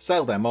fish.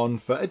 Sell them on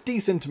for a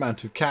decent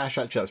amount of cash.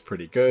 Actually, that's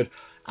pretty good.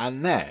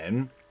 And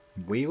then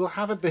we will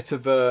have a bit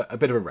of a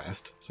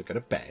rest. So go to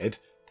bed.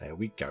 There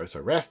we go. So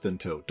rest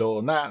until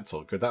dawn. That's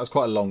all good. That was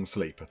quite a long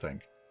sleep, I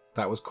think.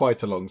 That was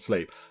quite a long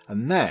sleep.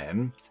 And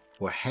then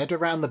we'll head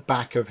around the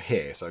back of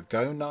here. So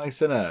go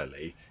nice and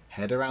early.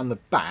 Head around the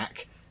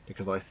back,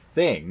 because I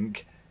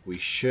think we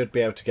should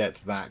be able to get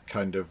to that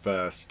kind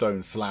of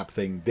stone slab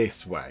thing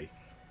this way.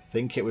 I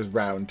think it was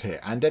round here.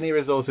 And any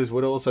resources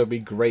would also be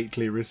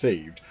greatly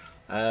received.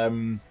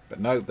 But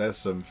no, there's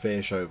some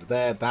fish over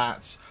there.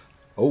 That's...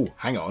 Oh,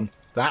 hang on.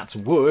 That's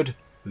wood.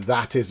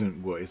 That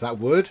isn't wood. Is that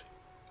wood?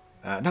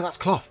 No, that's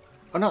cloth.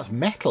 Oh, no, that's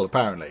metal,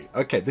 apparently.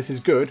 Okay, this is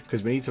good,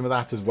 because we need some of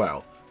that as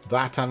well.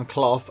 That and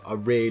cloth are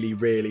really,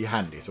 really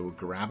handy. So we'll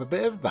grab a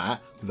bit of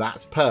that.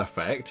 That's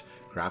perfect.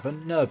 Grab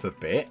another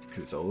bit,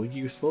 because it's all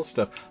useful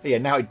stuff. Oh, yeah,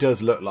 now it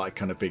does look like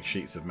kind of big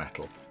sheets of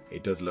metal.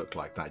 It does look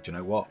like that. Do you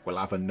know what? We'll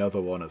have another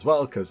one as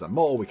well, because the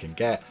more we can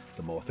get,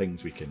 the more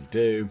things we can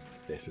do.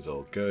 This is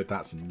all good.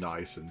 That's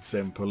nice and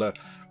simple.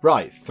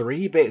 Right,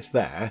 3 bits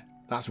there.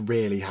 That's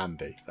really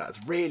handy.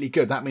 That's really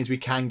good. That means we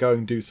can go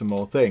and do some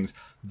more things.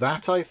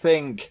 That, I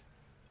think,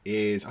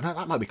 is... Oh, no,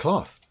 that might be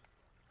cloth.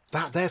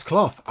 There's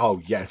cloth.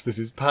 Oh, yes, this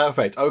is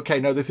perfect.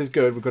 Okay, no, this is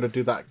good. We've got to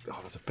do that. Oh,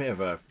 there's a bit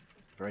of a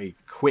very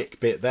quick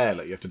bit there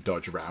that you have to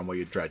dodge around while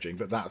you're dredging,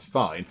 but that's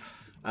fine.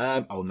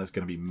 Oh, and there's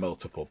going to be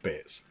multiple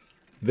bits.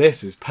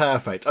 This is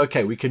perfect.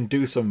 Okay, we can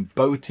do some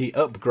boaty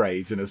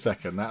upgrades in a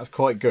second. That's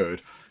quite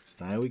good.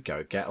 So there we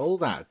go. Get all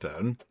that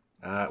done.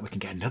 We can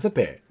get another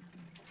bit.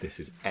 This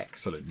is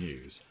excellent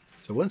news.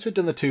 So once we've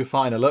done the 2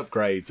 final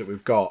upgrades that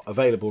we've got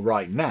available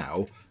right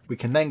now, we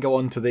can then go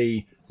on to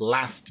the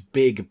last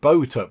big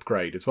boat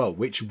upgrade as well,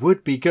 which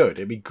would be good.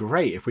 It'd be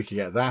great if we could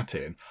get that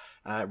in.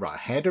 Right,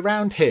 head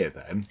around here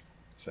then.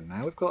 So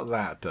now we've got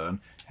that done.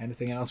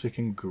 Anything else we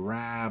can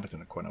grab? I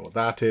don't quite know what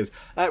that is.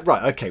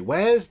 Right, okay,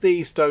 where's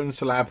the stone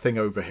slab thing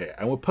over here?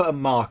 And we'll put a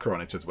marker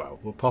on it as well.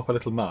 We'll pop a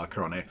little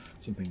marker on it.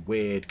 Something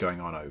weird going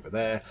on over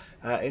there.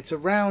 It's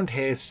around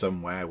here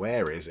somewhere.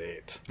 Where is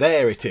it?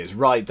 There it is,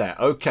 right there.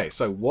 Okay,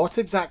 so what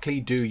exactly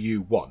do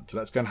you want?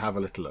 Let's go and have a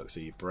little look.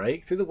 So you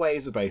break through the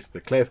waves at the base of the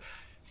cliff.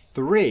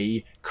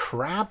 3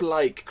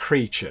 crab-like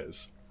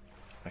creatures.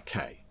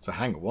 Okay, so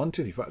hang on. 1,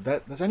 2, 3, 4.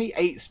 There's only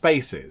 8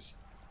 spaces,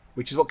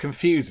 which is what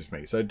confuses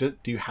me. So do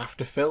you have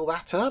to fill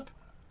that up?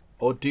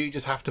 Or do you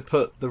just have to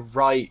put the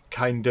right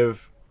kind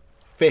of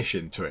fish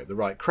into it? The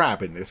right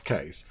crab in this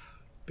case?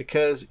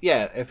 Because,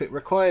 yeah, if it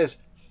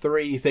requires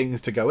 3 things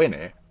to go in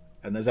it,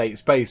 and there's 8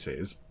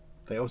 spaces,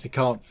 they obviously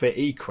can't fit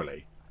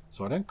equally.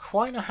 So I don't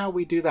quite know how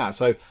we do that.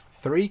 So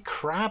 3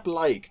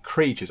 crab-like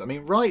creatures. I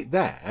mean, right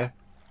there,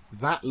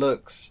 that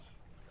looks...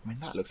 I mean,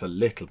 that looks a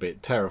little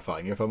bit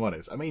terrifying, if I'm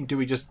honest. I mean, do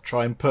we just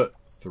try and put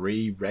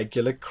 3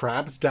 regular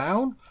crabs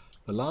down?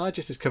 The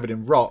largest is covered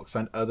in rocks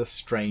and other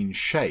strange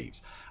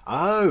shapes.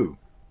 Oh,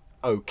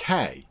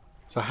 okay.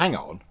 So hang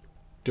on.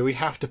 Do we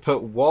have to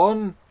put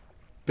 1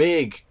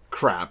 big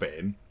crab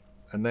in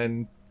and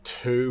then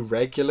 2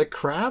 regular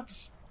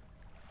crabs?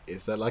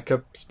 Is there like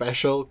a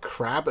special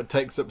crab that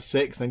takes up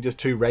 6 and just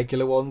 2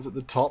 regular ones at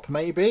the top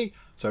maybe?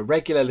 So a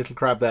regular little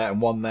crab there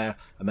and 1 there,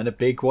 and then a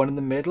big one in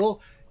the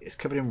middle. It's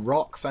covered in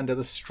rocks and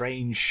other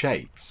strange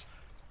shapes.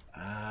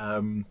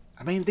 I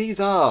mean, these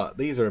are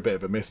a bit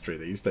of a mystery,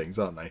 these things,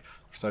 aren't they?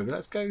 So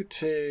let's go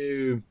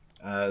to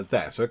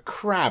there. So a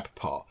crab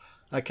pot.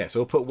 Okay, so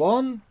we'll put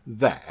 1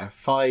 there,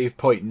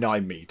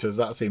 5.9 meters.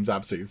 That seems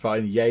absolutely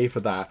fine. Yay for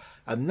that.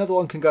 Another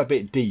one can go a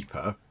bit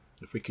deeper.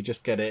 If we could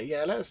just get it,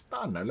 yeah, I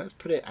don't know, let's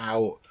put it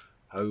out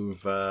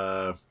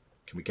over,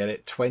 can we get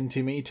it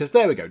 20 meters?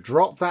 There we go.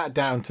 Drop that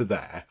down to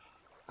there.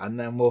 And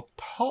then we'll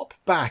pop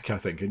back, I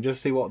think, and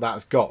just see what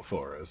that's got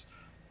for us.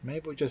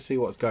 Maybe we'll just see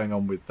what's going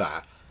on with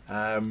that.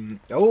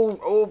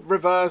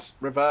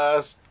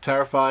 Reverse.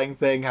 Terrifying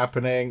thing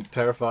happening.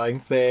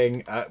 Terrifying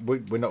thing.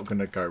 We're not going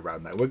to go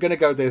around there. We're going to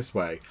go this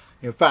way.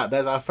 In fact,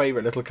 there's our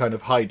favourite little kind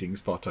of hiding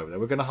spot over there.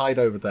 We're going to hide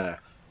over there.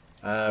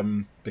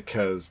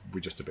 Because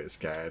we're just a bit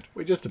scared.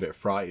 We're just a bit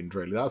frightened,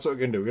 really. That's what we're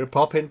going to do. We're going to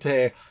pop into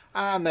here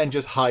and then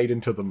just hide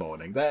until the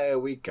morning. There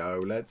we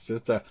go. Let's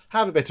just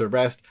have a bit of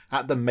rest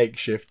at the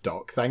makeshift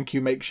dock. Thank you,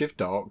 makeshift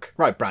dock.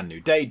 Right, brand new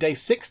day. Day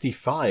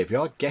 65. We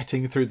are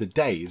getting through the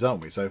days,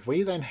 aren't we? So if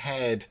we then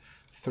head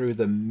through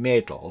the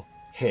middle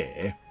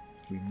here,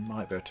 we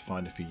might be able to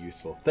find a few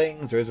useful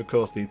things. There is, of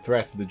course, the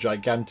threat of the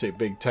gigantic,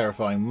 big,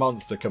 terrifying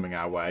monster coming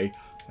our way.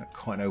 I don't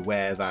quite know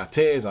where that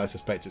is. I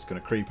suspect it's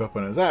going to creep up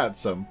on us at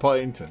some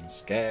point and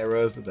scare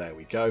us, but there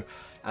we go.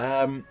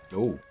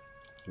 Oh,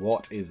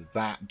 what is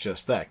that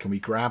just there? Can we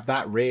grab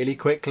that really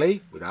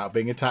quickly without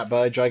being attacked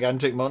by a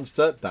gigantic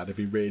monster? That'd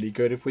be really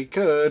good if we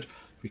could.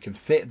 We can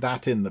fit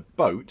that in the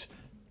boat.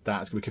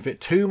 We can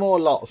fit 2 more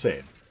lots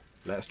in.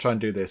 Let's try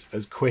and do this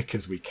as quick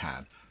as we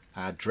can.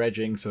 Our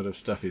dredging sort of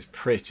stuff is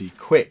pretty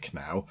quick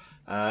now.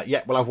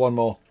 Yeah, we'll have 1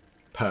 more.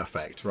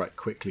 Perfect. Right,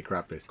 quickly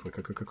grab this.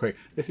 Quick.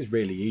 This is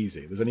really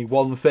easy. There's only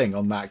 1 thing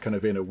on that kind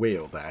of inner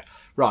wheel there.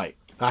 Right,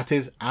 that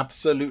is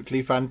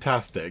absolutely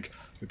fantastic.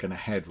 We're going to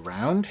head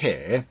round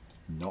here,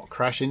 not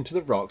crash into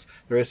the rocks.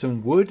 There is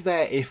some wood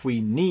there if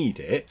we need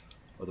it,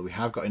 although we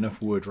have got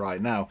enough wood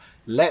right now.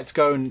 Let's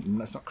go and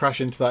let's not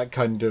crash into that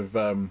kind of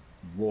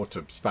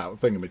water spout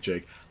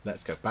thingamajig.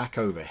 Let's go back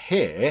over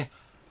here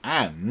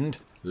and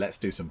let's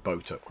do some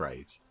boat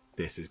upgrades.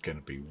 This is going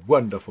to be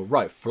wonderful.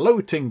 Right,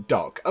 floating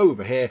dock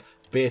over here.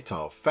 Bit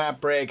of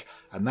fabric,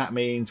 and that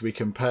means we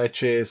can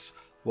purchase,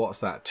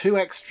 what's that, 2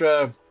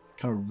 extra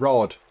kind of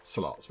rod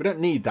slots. We don't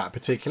need that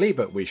particularly,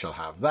 but we shall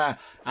have that,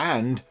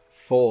 and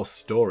 4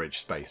 storage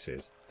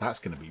spaces. That's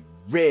going to be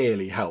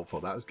really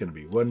helpful. That's going to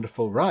be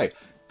wonderful. Right,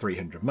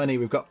 300 money.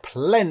 We've got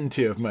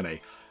plenty of money.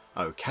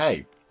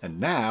 Okay, and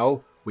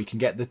now we can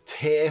get the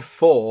tier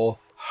 4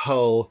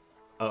 hull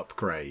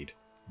upgrade.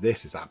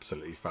 This is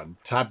absolutely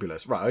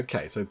fantabulous. Right,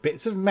 okay, so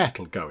bits of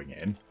metal going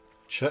in.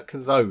 Chuck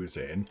those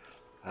in.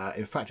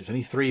 In fact, it's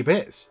only 3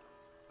 bits.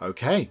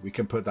 Okay, we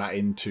can put that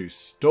into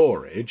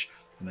storage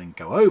and then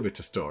go over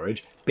to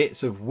storage.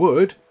 Bits of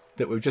wood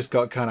that we've just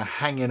got kind of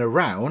hanging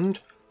around.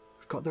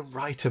 We've got the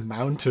right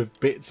amount of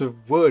bits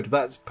of wood.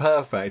 That's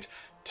perfect.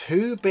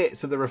 2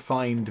 bits of the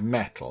refined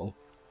metal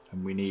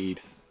and we need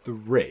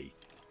 3.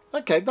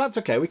 Okay, that's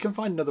okay. We can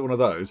find another one of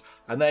those.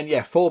 And then,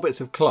 yeah, 4 bits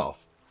of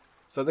cloth.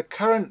 So the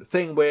current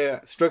thing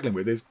we're struggling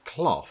with is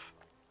cloth.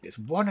 It's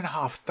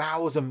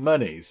 1,500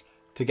 monies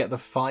to get the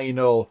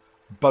final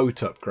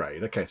boat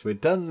upgrade. Okay, so we're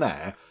done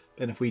there.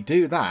 Then if we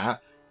do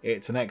that,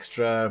 it's an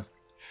extra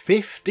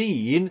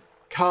 15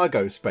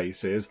 cargo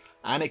spaces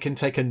and it can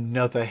take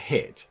another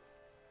hit.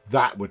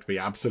 That would be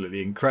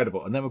absolutely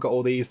incredible. And then we've got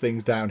all these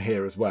things down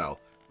here as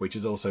well, which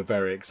is also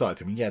very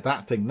exciting. I mean, yeah,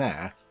 that thing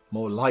there,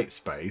 more light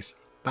space,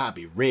 that'd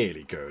be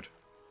really good.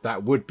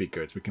 That would be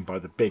good. So we can buy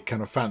the big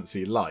kind of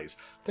fancy lights.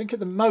 I think at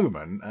the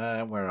moment,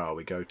 where are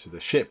we? Go to the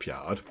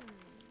shipyard.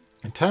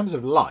 In terms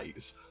of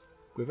lights,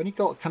 we've only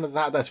got kind of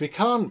that there. So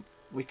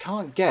we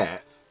can't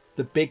get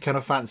the big kind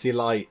of fancy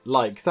light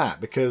like that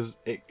because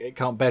it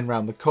can't bend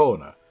round the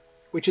corner,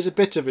 which is a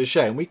bit of a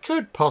shame. We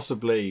could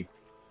possibly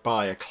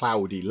buy a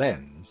cloudy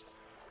lens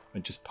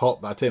and just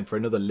pop that in for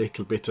another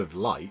little bit of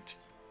light.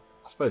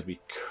 I suppose we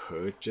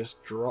could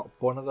just drop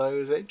one of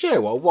those in. Do you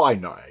know what? Why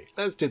not?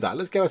 Let's do that.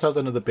 Let's give ourselves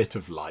another bit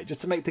of light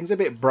just to make things a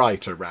bit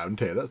brighter around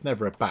here. That's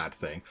never a bad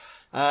thing.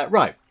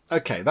 Right.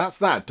 Okay, that's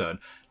that done.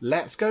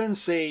 Let's go and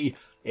see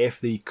if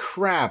the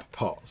crab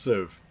pots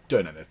have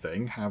done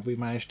anything. Have we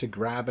managed to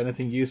grab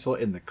anything useful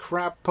in the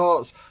crab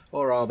pots,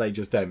 or are they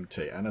just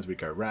empty? And as we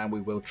go around, we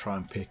will try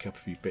and pick up a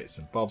few bits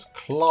and bobs.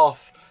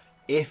 Cloth,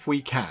 if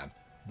we can.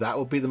 That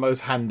will be the most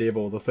handy of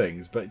all the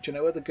things, but do you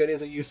know what the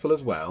goodies are useful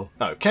as well?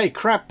 Okay,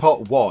 crab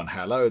pot 1.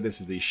 Hello, this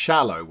is the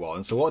shallow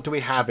one. So what do we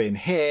have in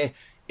here?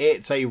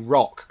 It's a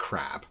rock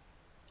crab.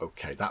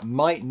 Okay, that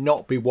might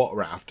not be what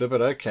we're after,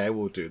 but okay,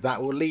 we'll do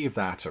that. We'll leave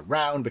that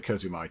around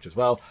because we might as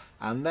well.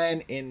 And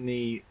then in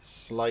the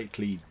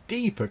slightly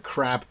deeper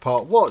crab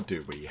pot, what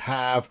do we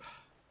have?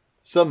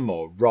 Some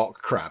more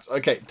rock crabs.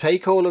 Okay,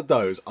 take all of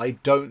those. I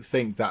don't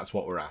think that's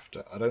what we're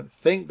after. I don't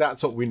think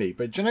that's what we need.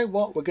 But do you know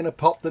what? We're going to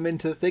pop them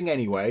into the thing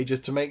anyway,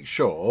 just to make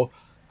sure.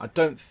 I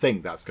don't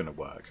think that's going to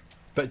work.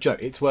 But Joe,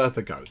 it's worth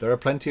a go. There are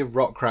plenty of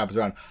rock crabs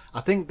around.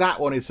 I think that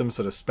one is some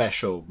sort of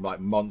special, like,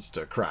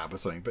 monster crab or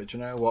something. But you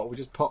know what? We'll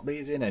just pop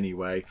these in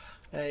anyway.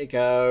 There you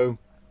go.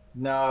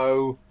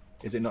 No.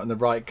 Is it not in the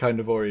right kind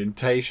of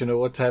orientation or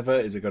whatever?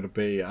 Is it going to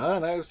be, I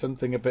don't know,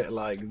 something a bit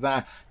like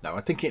that? No,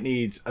 I think it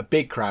needs a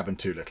big crab and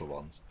 2 little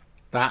ones.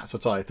 That's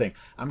what I think.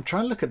 I'm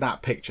trying to look at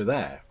that picture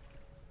there.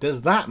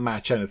 Does that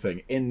match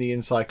anything in the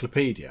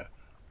encyclopedia?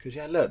 Because,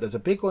 yeah, look, there's a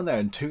big one there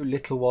and 2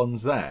 little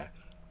ones there.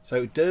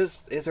 So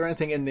is there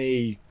anything in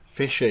the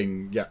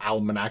fishing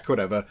almanac or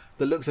whatever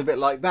that looks a bit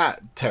like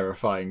that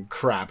terrifying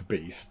crab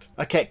beast?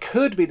 Okay, it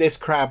could be this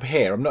crab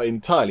here. I'm not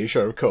entirely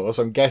sure, of course,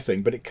 I'm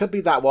guessing, but it could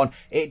be that one.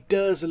 It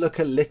does look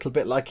a little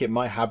bit like it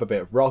might have a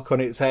bit of rock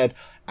on its head,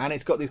 and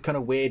it's got these kind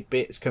of weird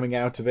bits coming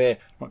out of it.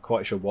 I'm not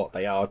quite sure what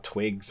they are,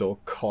 twigs or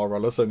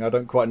coral or something, I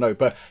don't quite know.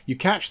 But you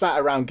catch that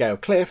around Gale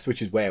Cliffs,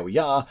 which is where we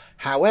are.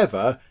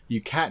 However,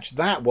 you catch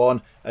that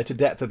one at a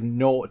depth of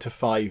 0 to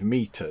 5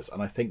 meters,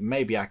 and I think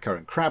maybe our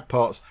current crab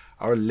pots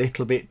are a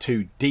little bit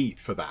too deep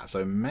for that.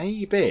 So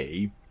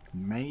maybe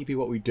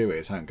what we do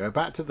is, go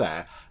back to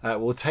there.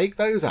 We'll take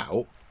those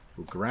out.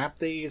 We'll grab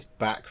these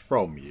back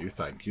from you.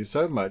 Thank you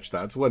so much.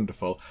 That's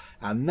wonderful.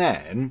 And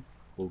then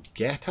we'll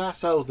get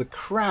ourselves the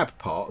crab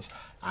pots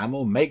and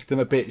we'll make them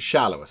a bit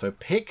shallower. So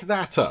pick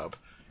that up,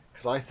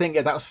 because I think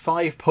that was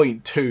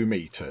 5.2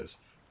 meters.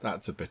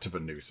 That's a bit of a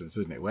nuisance,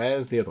 isn't it?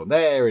 Where's the other one?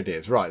 There it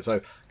is. Right, so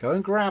go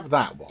and grab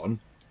that one.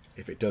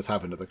 If it does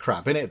have another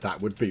crab in it,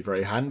 that would be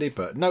very handy,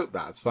 but nope,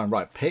 that's fine.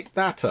 Right, pick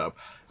that up,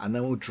 and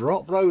then we'll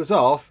drop those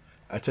off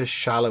at a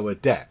shallower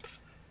depth.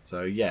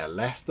 So yeah,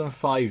 less than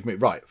 5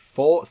 meters. Right,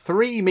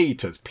 3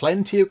 meters.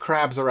 Plenty of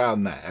crabs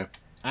around there,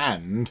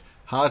 and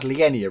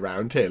hardly any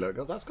around here.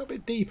 Look, that's got a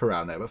bit deep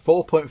around there, but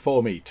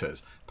 4.4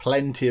 meters.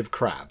 Plenty of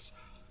crabs.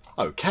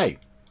 Okay,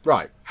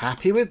 right,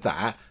 happy with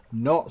that.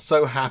 Not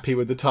so happy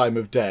with the time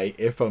of day,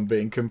 if I'm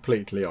being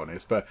completely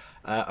honest. But,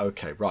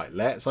 okay, right,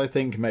 let's, I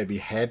think, maybe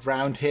head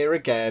round here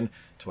again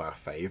to our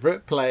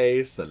favourite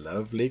place, the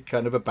lovely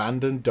kind of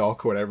abandoned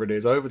dock or whatever it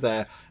is over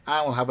there.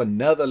 And we'll have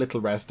another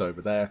little rest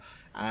over there.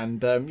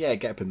 And, yeah,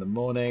 get up in the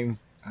morning.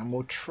 And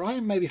we'll try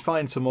and maybe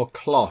find some more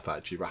cloth,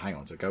 actually. Right, hang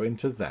on, so go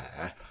into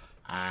there.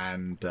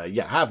 And,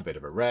 yeah, have a bit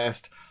of a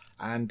rest.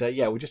 And,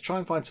 yeah, we'll just try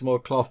and find some more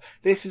cloth.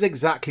 This is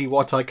exactly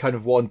what I kind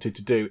of wanted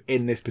to do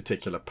in this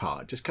particular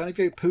part. Just kind of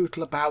go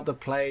pootle about the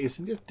place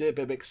and just do a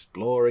bit of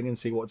exploring and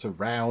see what's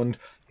around.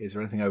 Is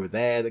there anything over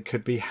there that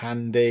could be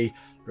handy?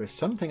 There is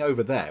something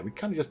over there. We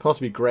kind of just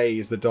possibly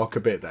graze the dock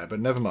a bit there, but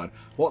never mind.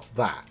 What's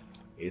that?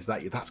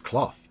 That's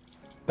cloth.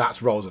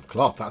 That's rolls of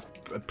cloth. That's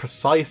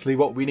precisely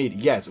what we need.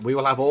 Yes, we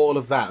will have all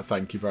of that,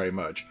 thank you very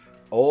much.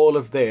 All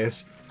of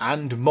this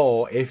and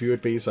more, if you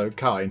would be so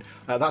kind.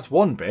 That's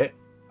one bit.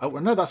 Oh,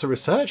 no, that's a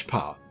research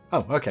part.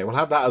 Oh, okay, we'll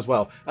have that as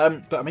well.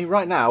 But, I mean,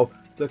 right now,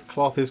 the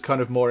cloth is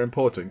kind of more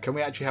important. Can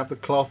we actually have the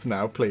cloth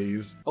now,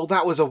 please? Oh,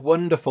 that was a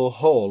wonderful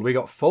haul. We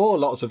got 4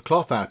 lots of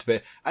cloth out of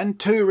it and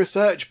 2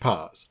 research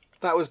parts.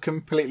 That was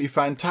completely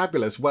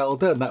fantabulous. Well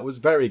done. That was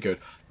very good.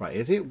 Right,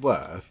 is it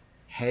worth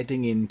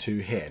heading into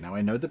here? Now,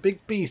 I know the big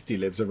beastie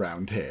lives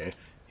around here.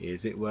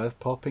 Is it worth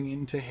popping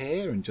into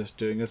here and just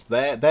doing us...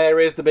 There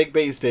is the big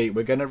beastie.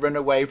 We're going to run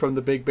away from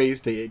the big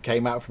beastie. It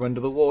came out from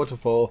under the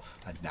waterfall,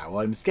 and now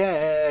I'm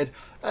scared.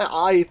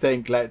 I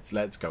think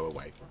let's go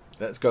away.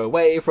 Let's go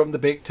away from the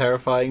big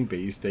terrifying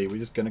beastie. We're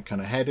just going to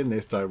kind of head in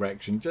this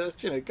direction.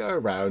 Just, go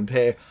around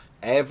here.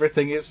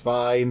 Everything is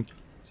fine.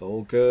 It's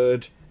all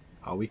good.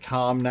 Are we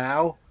calm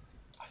now?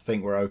 I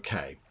think we're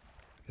okay.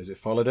 Has it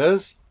followed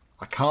us?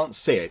 I can't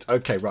see it.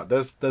 Okay, right,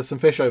 there's some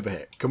fish over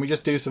here. Can we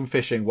just do some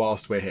fishing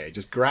whilst we're here?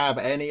 Just grab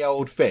any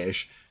old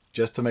fish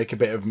just to make a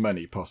bit of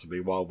money, possibly,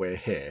 while we're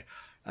here.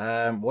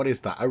 What is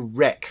that? A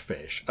wreck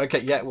fish.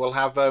 Okay, yeah, we'll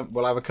have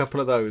a couple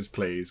of those,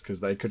 please, because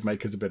they could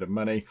make us a bit of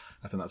money.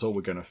 I think that's all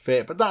we're going to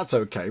fit, but that's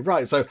okay.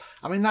 Right, so,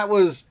 I mean, that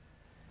was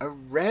a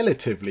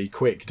relatively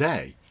quick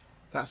day.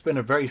 That's been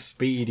a very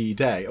speedy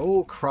day.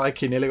 Oh,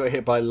 crikey, nearly got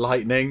hit by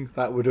lightning.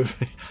 That would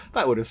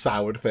have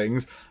soured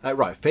things.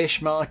 Right,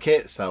 fish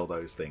market, sell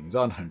those things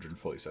on.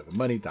 147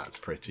 money, that's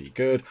pretty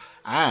good.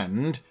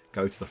 And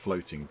go to the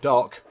floating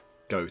dock,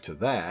 go to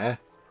there.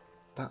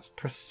 That's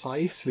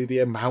precisely the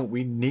amount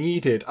we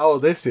needed. Oh,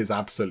 this is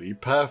absolutely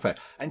perfect.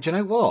 And do you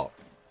know what?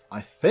 I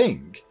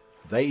think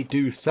they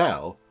do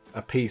sell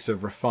a piece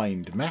of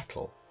refined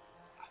metal.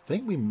 I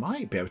think we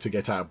might be able to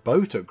get our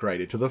boat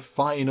upgraded to the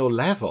final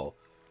level.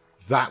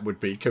 That would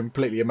be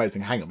completely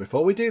amazing. Hang on,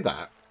 before we do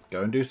that,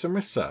 go and do some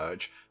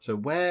research. So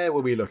where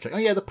were we looking? Oh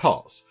yeah, the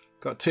pots.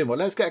 Got 2 more.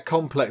 Let's get a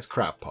complex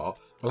crab pot.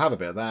 We'll have a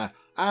bit of that.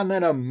 And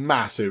then a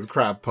massive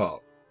crab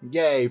pot.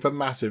 Yay for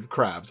massive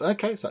crabs.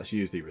 Okay, so that's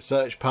used the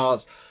research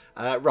parts.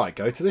 Right,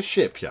 go to the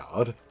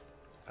shipyard.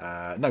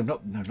 No,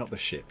 not the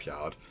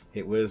shipyard.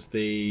 It was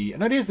the...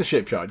 No, it is the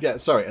shipyard. Yeah,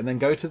 sorry. And then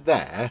go to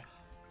there.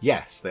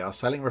 Yes, they are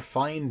selling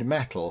refined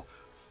metal.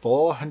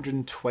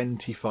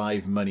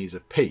 425 monies a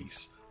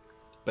piece.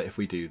 But if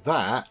we do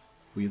that,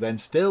 we then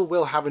still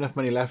will have enough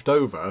money left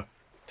over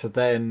to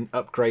then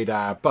upgrade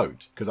our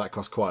boat, because that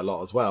costs quite a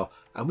lot as well.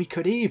 And we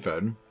could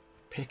even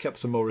pick up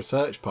some more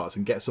research parts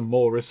and get some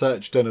more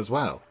research done as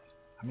well.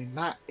 I mean,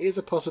 that is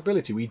a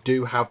possibility. We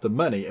do have the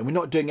money and we're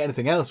not doing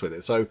anything else with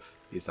it. So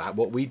is that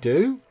what we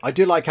do? I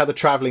do like how the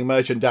travelling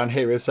merchant down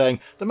here is saying,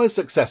 the most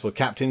successful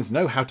captains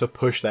know how to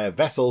push their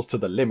vessels to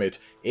the limit.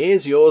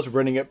 Is yours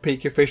running at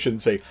peak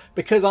efficiency?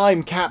 Because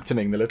I'm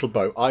captaining the little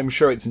boat, I'm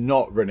sure it's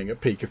not running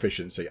at peak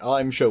efficiency.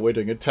 I'm sure we're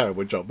doing a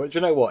terrible job. But you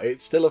know what?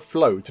 It's still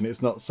afloat and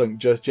it's not sunk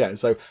just yet.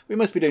 So we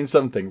must be doing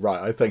something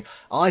right, I think.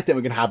 I think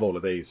we're going to have all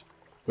of these.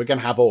 We're going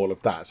to have all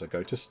of that. So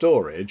go to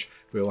storage.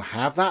 We'll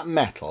have that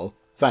metal.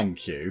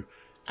 Thank you.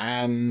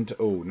 And,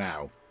 oh,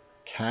 now,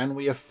 can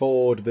we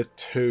afford the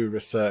 2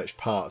 research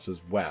parts as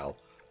well?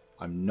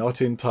 I'm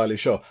not entirely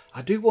sure.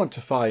 I do want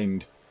to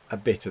find a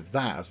bit of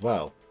that as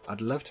well. I'd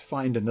love to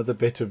find another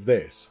bit of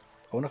this.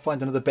 I want to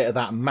find another bit of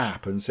that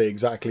map and see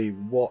exactly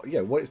what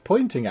it's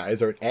pointing at. Is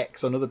there an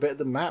X on another bit of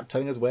the map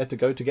telling us where to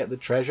go to get the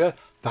treasure?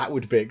 That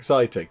would be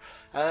exciting.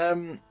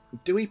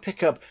 Do we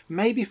pick up...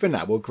 Maybe for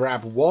now we'll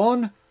grab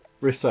 1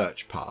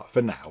 research part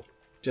for now.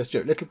 Just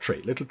do a little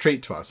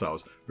treat to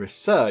ourselves.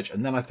 Research,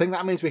 and then I think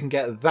that means we can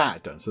get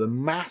that done. So the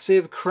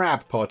massive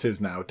crab pot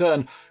is now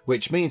done,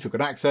 which means we've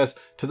got access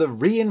to the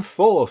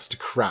reinforced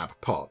crab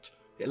pot.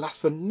 It lasts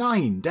for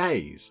 9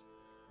 days.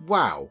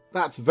 Wow,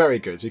 that's very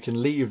good. So you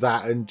can leave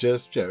that and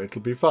just,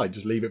 it'll be fine.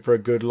 Just leave it for a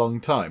good long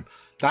time.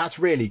 That's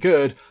really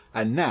good.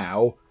 And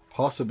now,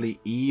 possibly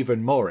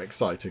even more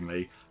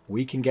excitingly,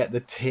 we can get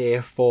the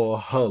tier 4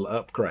 hull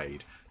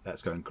upgrade.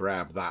 Let's go and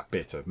grab that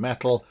bit of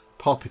metal.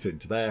 Pop it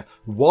into there.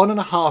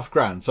 1.5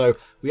 grand. So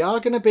we are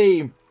going to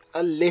be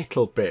a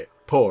little bit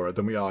poorer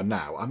than we are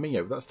now. I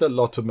mean, that's still a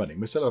lot of money.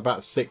 We still have about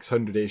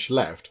 600-ish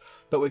left,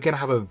 but we're going to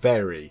have a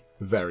very,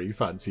 very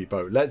fancy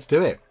boat. Let's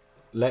do it.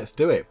 Let's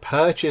do it.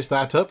 Purchase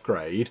that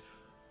upgrade.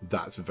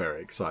 That's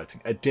very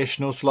exciting.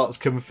 Additional slots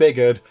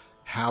configured.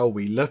 How are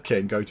we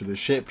looking? Go to the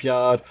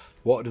shipyard.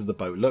 What does the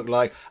boat look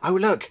like? Oh,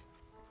 look.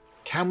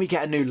 Can we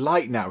get a new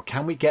light now?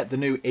 Can we get the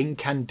new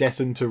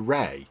incandescent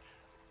array?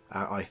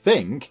 I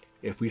think...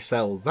 If we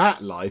sell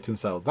that light and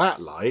sell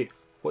that light,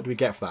 what do we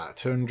get for that?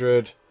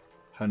 200,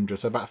 100,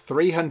 so about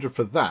 300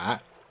 for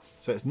that.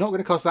 So it's not going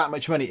to cost that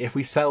much money if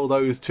we sell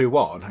those 2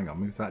 on. Hang on,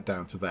 move that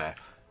down to there.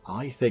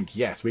 I think,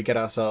 yes, we get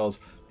ourselves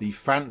the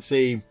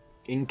fancy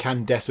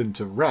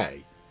incandescent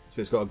array. So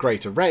it's got a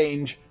greater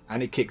range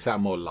and it kicks out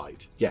more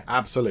light. Yeah,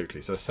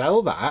 absolutely. So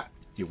sell that.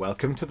 You're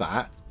welcome to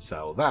that.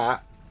 Sell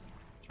that.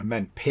 And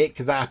then pick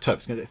that up.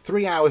 It's going to take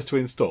 3 hours to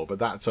install, but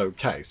that's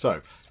okay.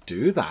 So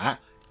do that.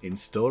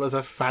 Install as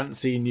a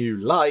fancy new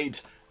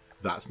light.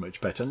 That's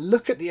much better.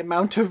 Look at the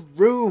amount of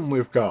room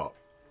we've got.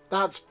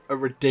 That's a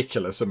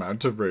ridiculous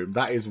amount of room.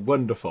 That is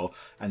wonderful.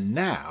 And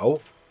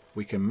now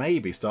we can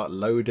maybe start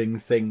loading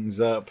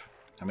things up.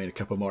 I mean, a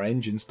couple more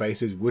engine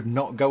spaces would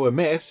not go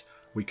amiss.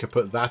 We could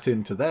put that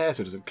into there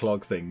so it doesn't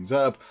clog things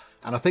up.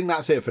 And I think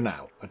that's it for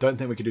now. I don't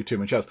think we can do too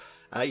much else.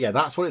 Yeah,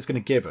 that's what it's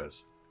going to give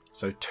us.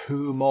 So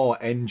 2 more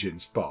engine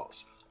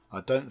spots.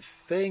 I don't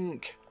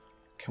think...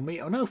 Can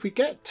we... Oh no, if we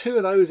get 2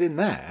 of those in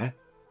there,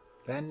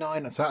 they're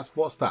 9. So that's...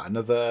 What's that?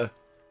 Another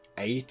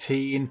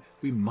 18.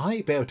 We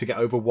might be able to get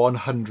over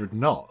 100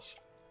 knots.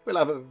 We'll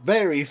have a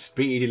very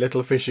speedy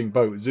little fishing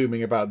boat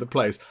zooming about the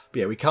place. But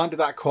yeah, we can't do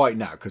that quite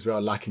now because we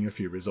are lacking a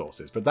few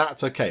resources. But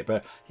that's okay.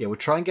 But yeah, we'll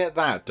try and get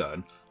that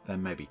done.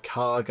 Then maybe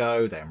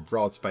cargo, then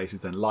rod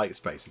spaces, then light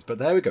spaces. But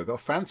there we go. Got a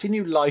fancy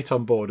new light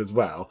on board as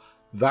well.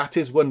 That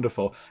is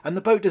wonderful. And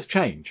the boat does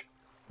change.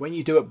 When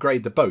you do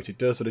upgrade the boat, it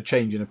does sort of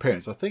change in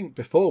appearance. I think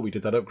before we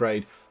did that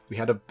upgrade, we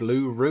had a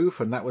blue roof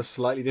and that was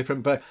slightly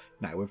different, but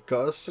now we've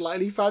got a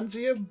slightly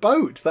fancier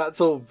boat.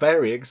 That's all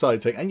very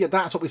exciting. And yeah,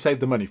 that's what we saved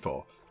the money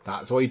for.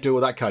 That's why you do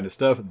all that kind of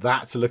stuff.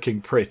 That's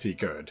looking pretty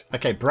good.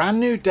 Okay, brand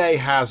new day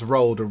has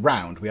rolled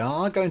around. We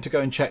are going to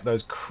go and check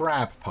those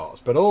crab pots,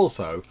 but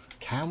also,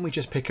 can we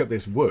just pick up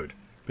this wood?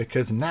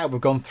 Because now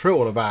we've gone through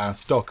all of our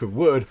stock of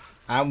wood,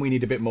 and we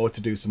need a bit more to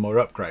do some more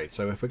upgrades.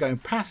 So if we're going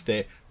past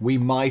it, we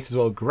might as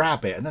well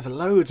grab it. And there's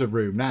loads of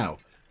room now.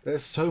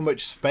 There's so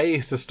much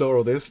space to store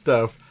all this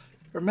stuff.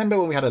 Remember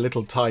when we had a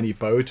little tiny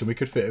boat and we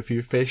could fit a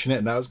few fish in it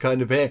and that was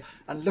kind of it?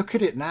 And look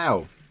at it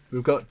now.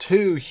 We've got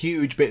 2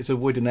 huge bits of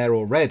wood in there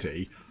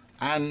already.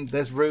 And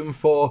there's room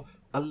for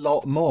a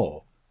lot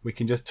more. We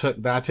can just tuck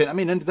that in. I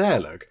mean, under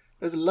there, look.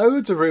 There's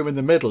loads of room in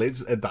the middle.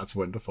 That's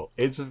wonderful.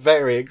 It's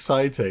very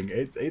exciting.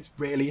 It's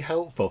really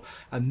helpful.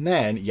 And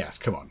then, yes,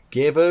 come on.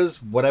 Give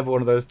us whatever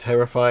one of those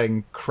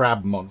terrifying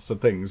crab monster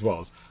things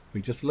was.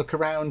 We just look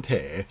around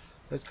here.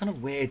 Those kind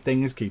of weird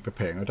things keep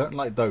appearing. I don't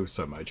like those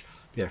so much.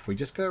 But yeah, if we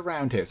just go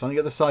around here. It's on the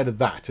other side of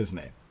that, isn't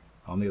it?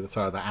 On the other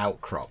side of the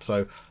outcrop.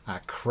 So our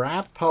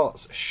crab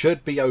pots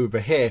should be over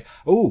here.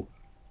 Ooh,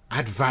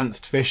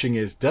 advanced fishing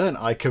is done.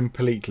 I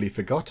completely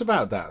forgot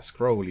about that.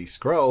 Scrolly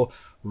scroll.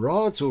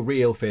 Rods will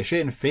reel fish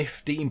in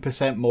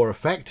 15% more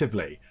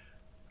effectively.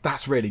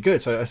 That's really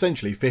good. So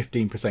essentially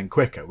 15%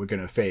 quicker. We're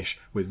going to fish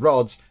with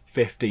rods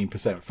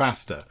 15%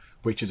 faster,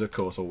 which is of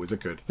course always a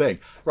good thing.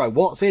 Right,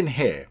 what's in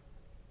here?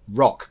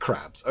 Rock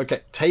crabs.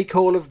 Okay, take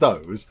all of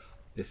those.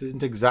 This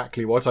isn't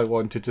exactly what I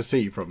wanted to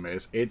see from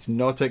this. It's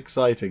not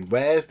exciting.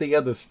 Where's the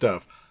other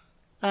stuff?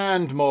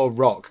 And more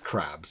rock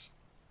crabs.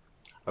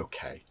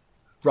 Okay.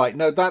 Right,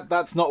 no,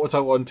 that's not what I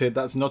wanted.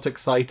 That's not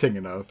exciting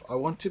enough. I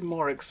wanted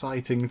more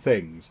exciting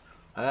things.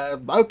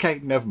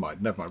 Okay, never mind.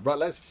 Right,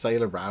 let's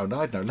sail around.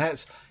 I don't know,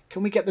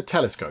 can we get the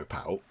telescope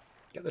out?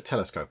 Get the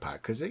telescope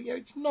out, because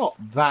it's not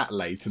that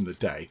late in the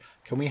day.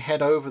 Can we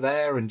head over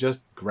there and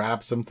just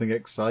grab something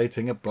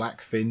exciting? A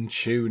blackfin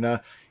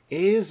tuna?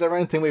 Is there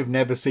anything we've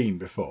never seen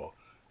before?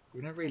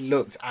 We've never really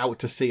looked out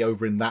to sea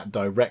over in that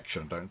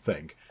direction, I don't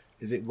think.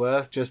 Is it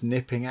worth just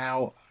nipping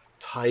out?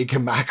 Tiger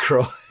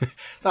mackerel.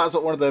 That's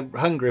what one of the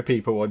hungry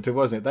people wanted,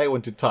 wasn't it? They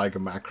wanted tiger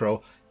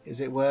mackerel.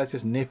 Is it worth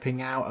just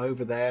nipping out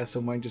over there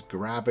somewhere and just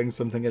grabbing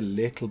something a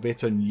little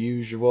bit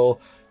unusual?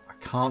 I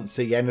can't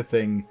see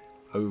anything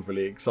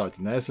overly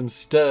exciting. There's some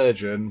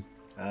sturgeon.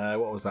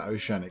 What was that?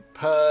 Oceanic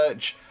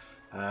perch.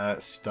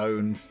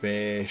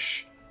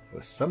 Stonefish. There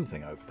was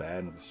something over there.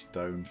 Another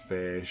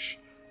stonefish.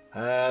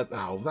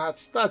 Oh,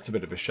 that's a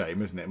bit of a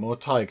shame, isn't it? More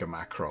tiger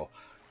mackerel.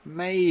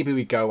 Maybe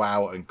we go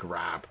out and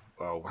grab...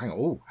 Oh, hang on.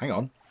 Oh, hang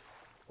on.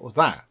 What was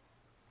that?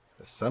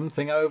 There's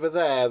something over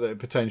there that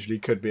potentially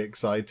could be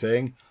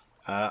exciting.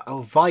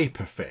 Oh,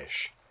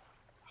 viperfish.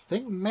 I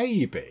think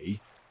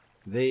maybe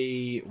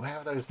where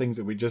are those things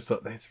that we just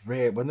thought... It's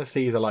rare. When the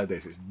seas are like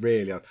this, it's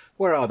really...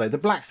 Where are they? The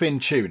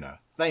blackfin tuna.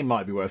 They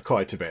might be worth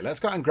quite a bit. Let's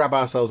go and grab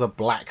ourselves a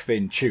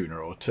blackfin tuna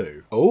or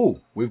two.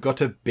 Oh, we've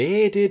got a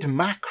bearded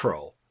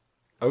mackerel.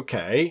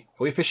 Okay.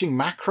 Are we fishing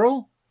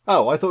mackerel?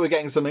 Oh, I thought we were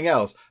getting something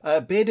else.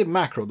 Bearded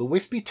mackerel, the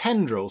wispy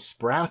tendrils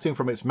sprouting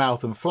from its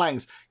mouth and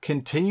flanks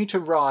continue to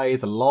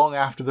writhe long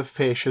after the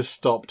fish has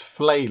stopped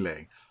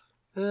flailing.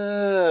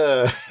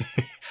 Who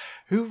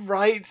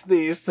writes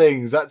these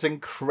things? That's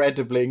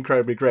incredibly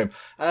grim.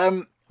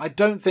 I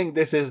don't think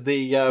this is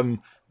the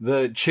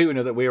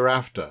tuna that we were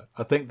after.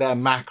 I think they're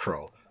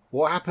mackerel.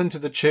 What happened to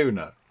the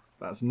tuna?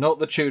 That's not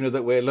the tuna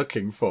that we're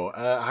looking for.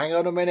 Hang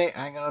on a minute.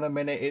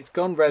 It's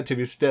gone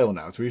relatively still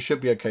now, so we should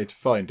be okay to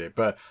find it,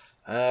 but...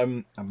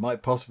 I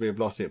might possibly have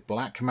lost it.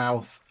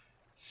 Blackmouth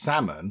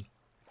salmon.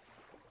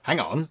 Hang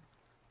on.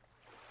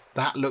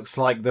 That looks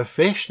like the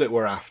fish that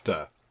we're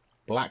after.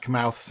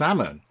 Blackmouth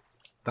salmon.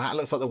 That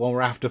looks like the one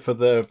we're after for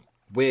the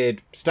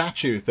weird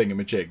statue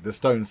thingamajig, the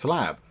stone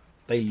slab.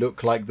 They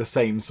look like the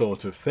same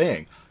sort of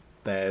thing.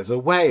 There's a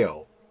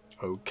whale.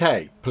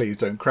 Okay, please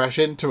don't crash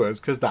into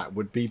us, because that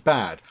would be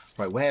bad.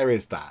 Right, where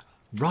is that?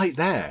 Right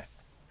there.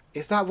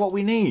 Is that what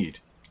we need?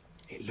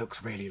 It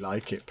looks really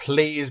like it.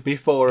 Please be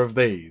 4 of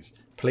these.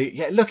 Please.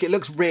 Yeah, look, it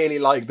looks really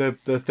like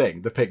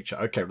the picture.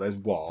 Okay, there's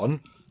one.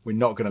 We're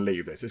not going to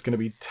leave this. It's going to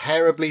be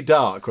terribly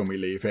dark when we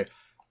leave it.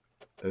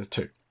 There's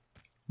 2.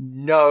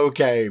 No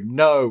game.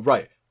 No.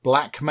 Right.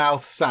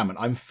 Blackmouth salmon.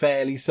 I'm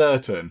fairly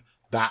certain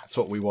that's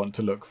what we want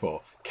to look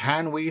for.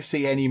 Can we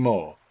see any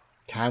more?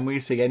 Can we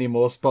see any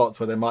more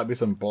spots where there might be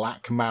some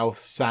blackmouth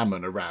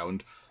salmon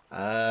around?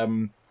 I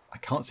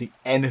can't see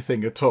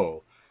anything at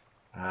all.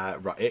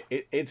 Right,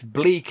 it's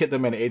bleak at the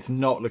minute. It's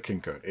not looking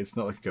good.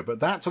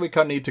 But that's where we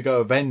kind of need to go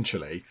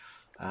eventually.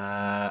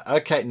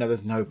 Okay, no,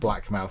 there's no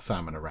blackmouth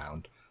salmon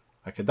around.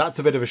 Okay, that's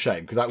a bit of a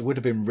shame, because that would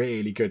have been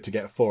really good to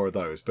get 4 of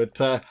those. But,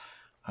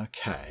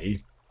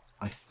 okay.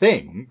 I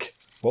think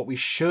what we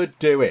should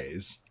do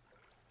is...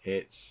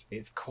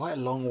 It's quite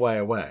a long way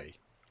away.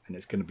 And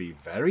it's going to be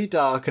very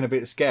dark and a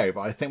bit scary.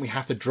 But I think we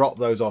have to drop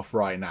those off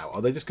right now.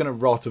 Or they're just going to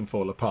rot and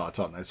fall apart,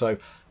 aren't they? So...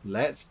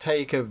 Let's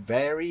take a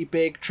very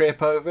big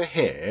trip over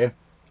here,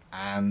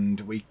 and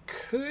we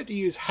could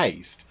use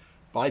haste,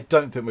 but I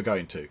don't think we're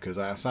going to, because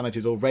our sanity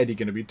is already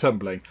going to be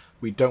tumbling.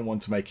 We don't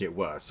want to make it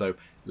worse, so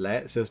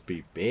let's just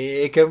be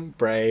big and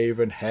brave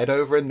and head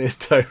over in this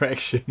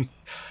direction.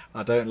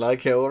 I don't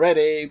like it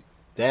already.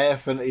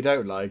 Definitely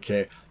don't like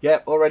it.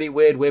 Yep, already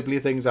weird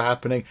wibbly things are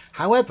happening.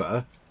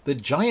 However, the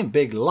giant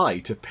big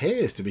light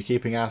appears to be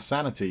keeping our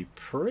sanity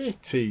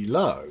pretty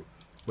low.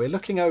 We're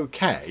looking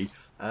okay.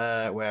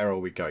 Where are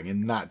we going?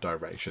 In that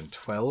direction.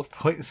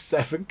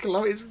 12.7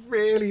 kilometers.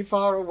 Really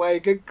far away.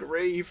 Good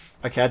grief.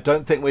 Okay, I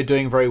don't think we're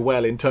doing very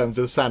well in terms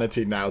of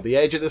sanity now. The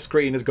edge of the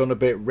screen has gone a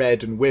bit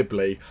red and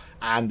wibbly,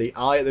 and the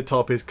eye at the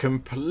top is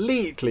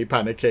completely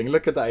panicking.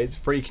 Look at that. It's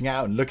freaking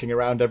out and looking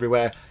around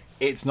everywhere.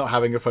 It's not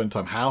having a fun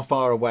time. How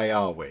far away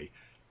are we?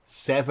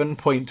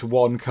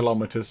 7.1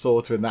 kilometers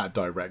sort of in that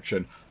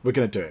direction. We're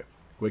going to do it.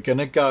 We're going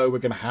to go. We're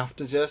going to have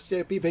to just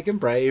be big and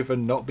brave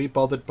and not be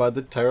bothered by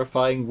the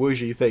terrifying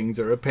whooshy things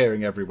that are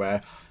appearing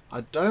everywhere.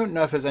 I don't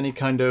know if there's any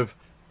kind of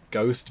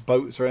ghost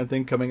boats or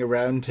anything coming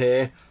around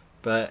here,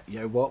 but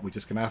you know what? We're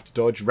just going to have to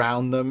dodge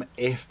round them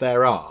if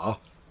there are.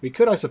 We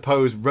could, I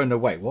suppose, run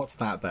away. What's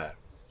that there?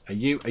 Are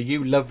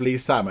you lovely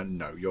salmon?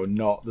 No, you're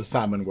not the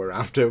salmon we're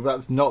after.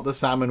 That's not the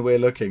salmon we're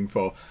looking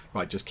for.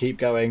 Right, just keep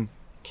going.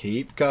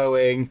 Keep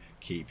going.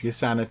 Keep your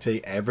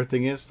sanity.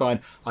 Everything is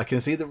fine. I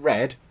can see the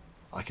red.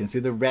 I can see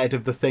the red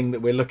of the thing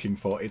that we're looking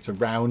for. It's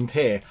around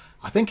here.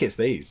 I think it's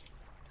these.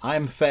 I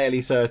am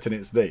fairly certain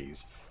it's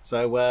these.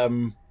 So,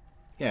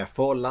 yeah,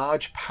 4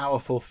 large,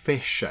 powerful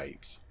fish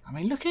shapes. I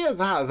mean, looking at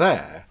that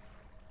there,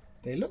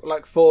 they look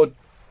like 4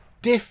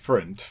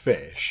 different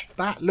fish.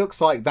 That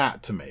looks like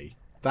that to me.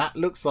 That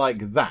looks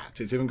like that.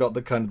 It's even got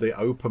the kind of the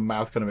open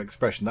mouth kind of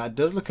expression. That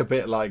does look a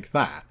bit like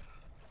that.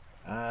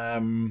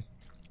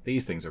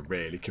 These things are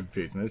really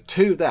confusing. There's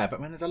two there, but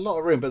I mean, there's a lot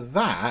of room. But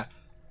that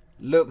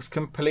looks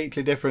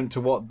completely different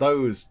to what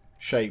those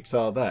shapes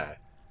are there.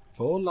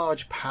 4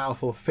 large,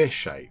 powerful fish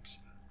shapes.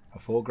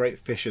 4 great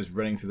fishes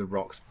running through the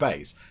rock's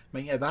base. I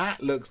mean, yeah,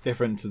 that looks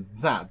different to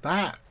that.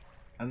 That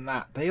and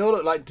that. They all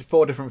look like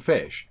 4 different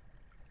fish.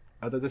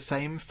 Are they the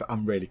same?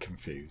 I'm really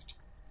confused.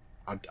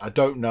 I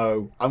don't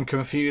know. I'm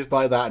confused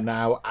by that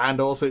now. And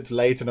also it's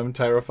late and I'm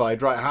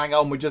terrified. Right, hang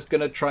on. We're just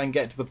going to try and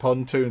get to the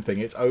pontoon thing.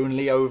 It's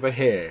only over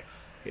here.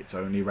 It's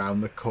only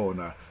round the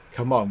corner.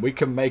 Come on, we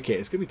can make it.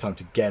 It's going to be time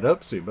to get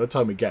up soon by the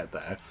time we get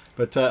there.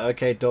 But,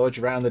 okay, dodge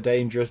around the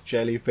dangerous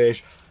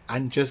jellyfish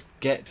and just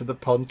get to the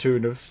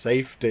pontoon of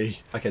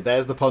safety. Okay,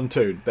 there's the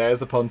pontoon. There's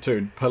the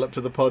pontoon. Pull up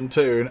to the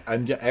pontoon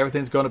and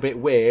everything's gone a bit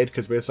weird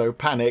because we're so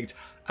panicked.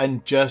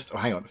 And just, oh,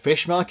 hang on,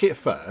 fish market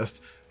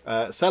first.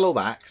 Sell all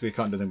that because we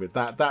can't do anything with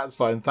that. That's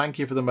fine. Thank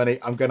you for the money.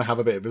 I'm going to have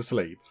a bit of a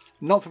sleep.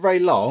 Not for very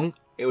long.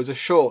 It was a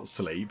short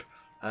sleep.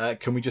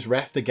 Can we just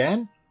rest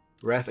again?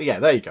 Rest. Yeah,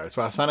 there you go.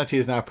 So our sanity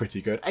is now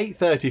pretty good.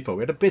 834.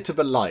 We had a bit of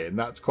a lie-in.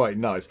 That's quite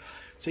nice.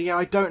 So yeah,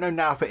 I don't know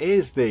now if it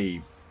is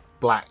the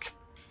black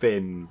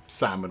fin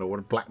salmon or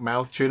what, black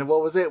mouth tuna.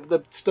 What was it?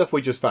 The stuff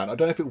we just found. I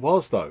don't know if it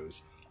was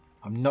those.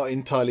 I'm not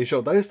entirely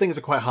sure. Those things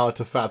are quite hard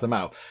to fathom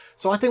out.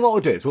 So I think what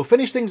we'll do is we'll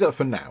finish things up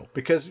for now.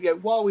 Because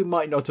while we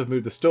might not have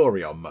moved the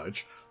story on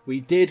much, we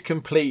did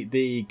complete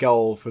the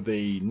goal for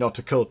the not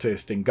a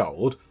cultist in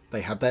gold.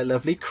 They had their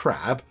lovely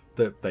crab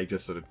that they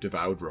just sort of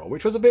devoured raw,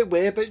 which was a bit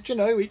weird, but you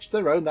know, each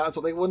their own. That's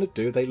what they want to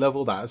do. They love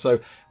all that. So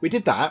we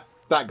did that.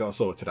 That got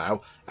sorted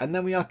out. And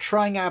then we are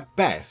trying our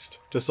best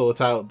to sort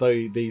out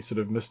the sort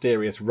of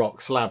mysterious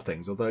rock slab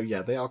things. Although,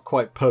 yeah, they are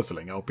quite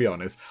puzzling, I'll be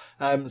honest.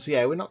 So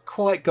yeah, we're not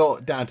quite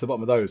got down to the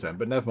bottom of those then,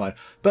 but never mind.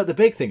 But the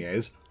big thing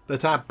is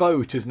that our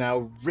boat is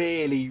now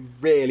really,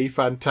 really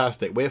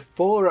fantastic. We're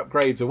 4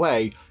 upgrades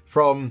away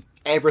from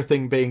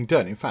everything being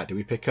done. In fact, did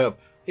we pick up...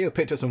 Yeah, we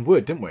picked up some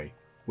wood, didn't we?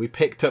 We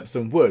picked up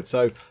some wood.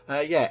 So,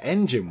 yeah,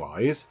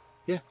 engine-wise...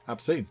 Yeah,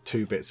 absolutely.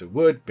 2 bits of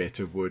wood, bit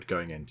of wood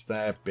going into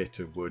there, bit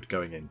of wood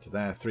going into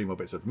there, 3 more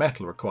bits of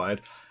metal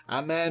required.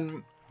 And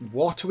then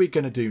what are we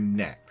going to do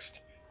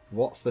next?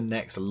 What's the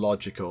next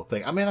logical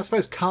thing? I mean, I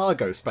suppose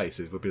cargo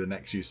spaces would be the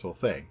next useful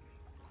thing.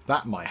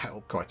 That might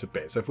help quite a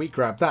bit. So if we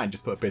grab that and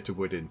just put a bit of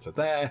wood into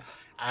there,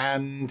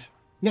 and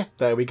yeah,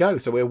 there we go.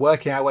 So we're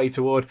working our way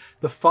toward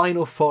the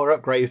final 4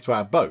 upgrades to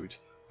our boat.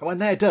 And when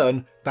they're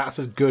done, that's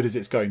as good as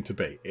it's going to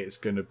be. It's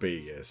going to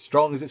be as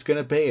strong as it's going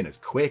to be, and as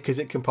quick as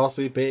it can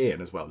possibly be,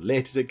 and as well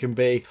lit as it can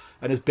be,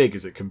 and as big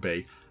as it can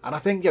be. And I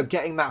think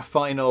getting that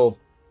final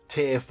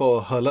tier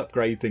 4 hull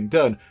upgrade thing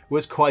done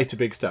was quite a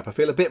big step. I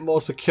feel a bit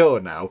more secure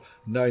now,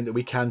 knowing that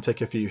we can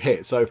take a few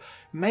hits. So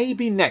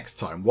maybe next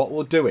time what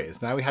we'll do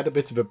is, now we had a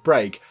bit of a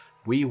break,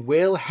 we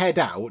will head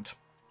out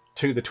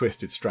to the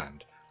Twisted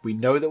Strand. We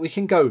know that we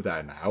can go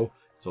there now.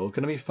 It's all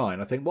going to be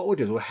fine. I think what we'll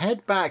do is we'll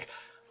head back...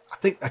 I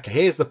think, okay,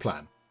 here's the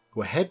plan.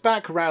 We'll head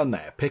back around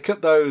there, pick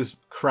up those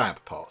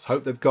crab pots.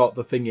 Hope they've got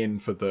the thing in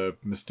for the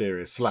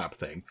mysterious slab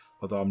thing,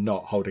 although I'm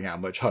not holding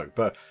out much hope.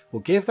 But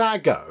we'll give that a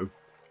go,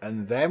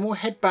 and then we'll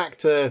head back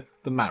to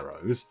the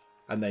Marrows,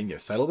 and then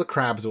sell all the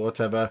crabs or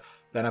whatever,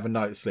 then have a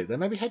night's sleep.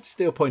 Then maybe head to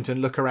Steel Point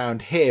and look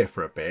around here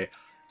for a bit,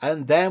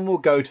 and then we'll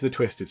go to the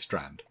Twisted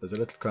Strand. There's a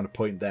little kind of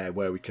point there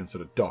where we can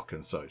sort of dock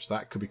and such.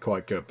 That could be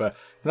quite good, but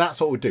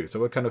that's what we'll do. So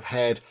we'll kind of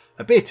head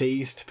a bit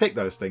east, pick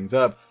those things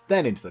up,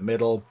 then into the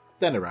middle,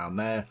 then around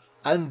there,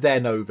 and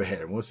then over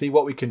here. And we'll see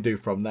what we can do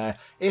from there.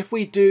 If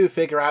we do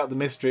figure out the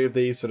mystery of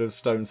these sort of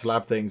stone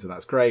slab things, and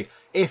that's great.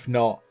 If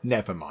not,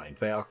 never mind.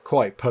 They are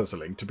quite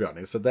puzzling, to be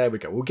honest. So there we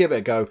go. We'll give it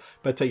a go.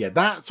 But yeah,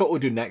 that's what we'll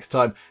do next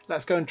time.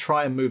 Let's go and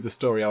try and move the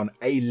story on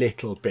a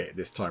little bit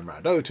this time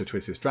round. Oh, to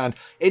Twisted Strand,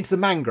 into the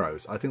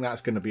mangroves. I think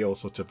that's going to be all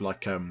sort of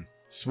like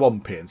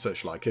swampy and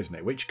such like, isn't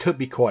it? Which could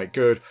be quite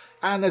good.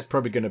 And there's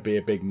probably going to be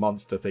a big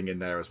monster thing in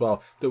there as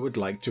well that would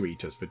like to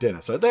eat us for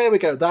dinner. So there we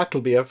go. That'll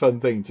be a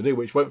fun thing to do,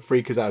 which won't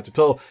freak us out at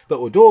all.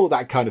 But we'll do all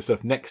that kind of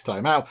stuff next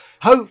time out.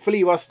 Hopefully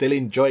you are still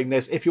enjoying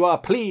this. If you are,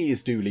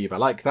 please do leave a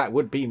like. That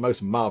would be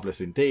most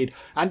marvellous indeed.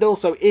 And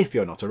also, if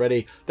you're not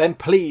already, then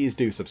please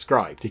do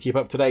subscribe to keep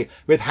up to date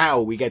with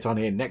how we get on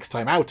here next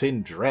time out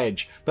in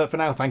Dredge. But for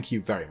now, thank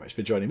you very much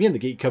for joining me in the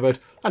Geek Cupboard,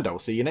 and I'll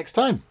see you next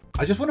time.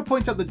 I just want to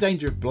point out the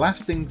danger of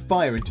blasting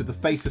fire into the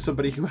face of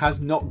somebody who has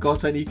not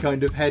got any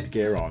kind of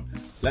headgear on.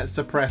 Let's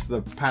suppress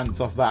the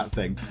pants off that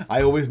thing.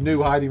 I always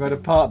knew hiding behind a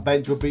park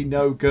bench would be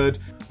no good.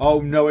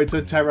 Oh no, it's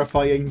a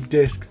terrifying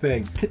disc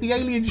thing. The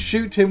aliens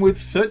shoot him with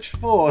such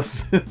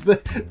force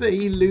that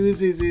he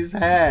loses his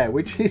hair,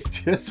 which is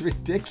just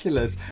ridiculous.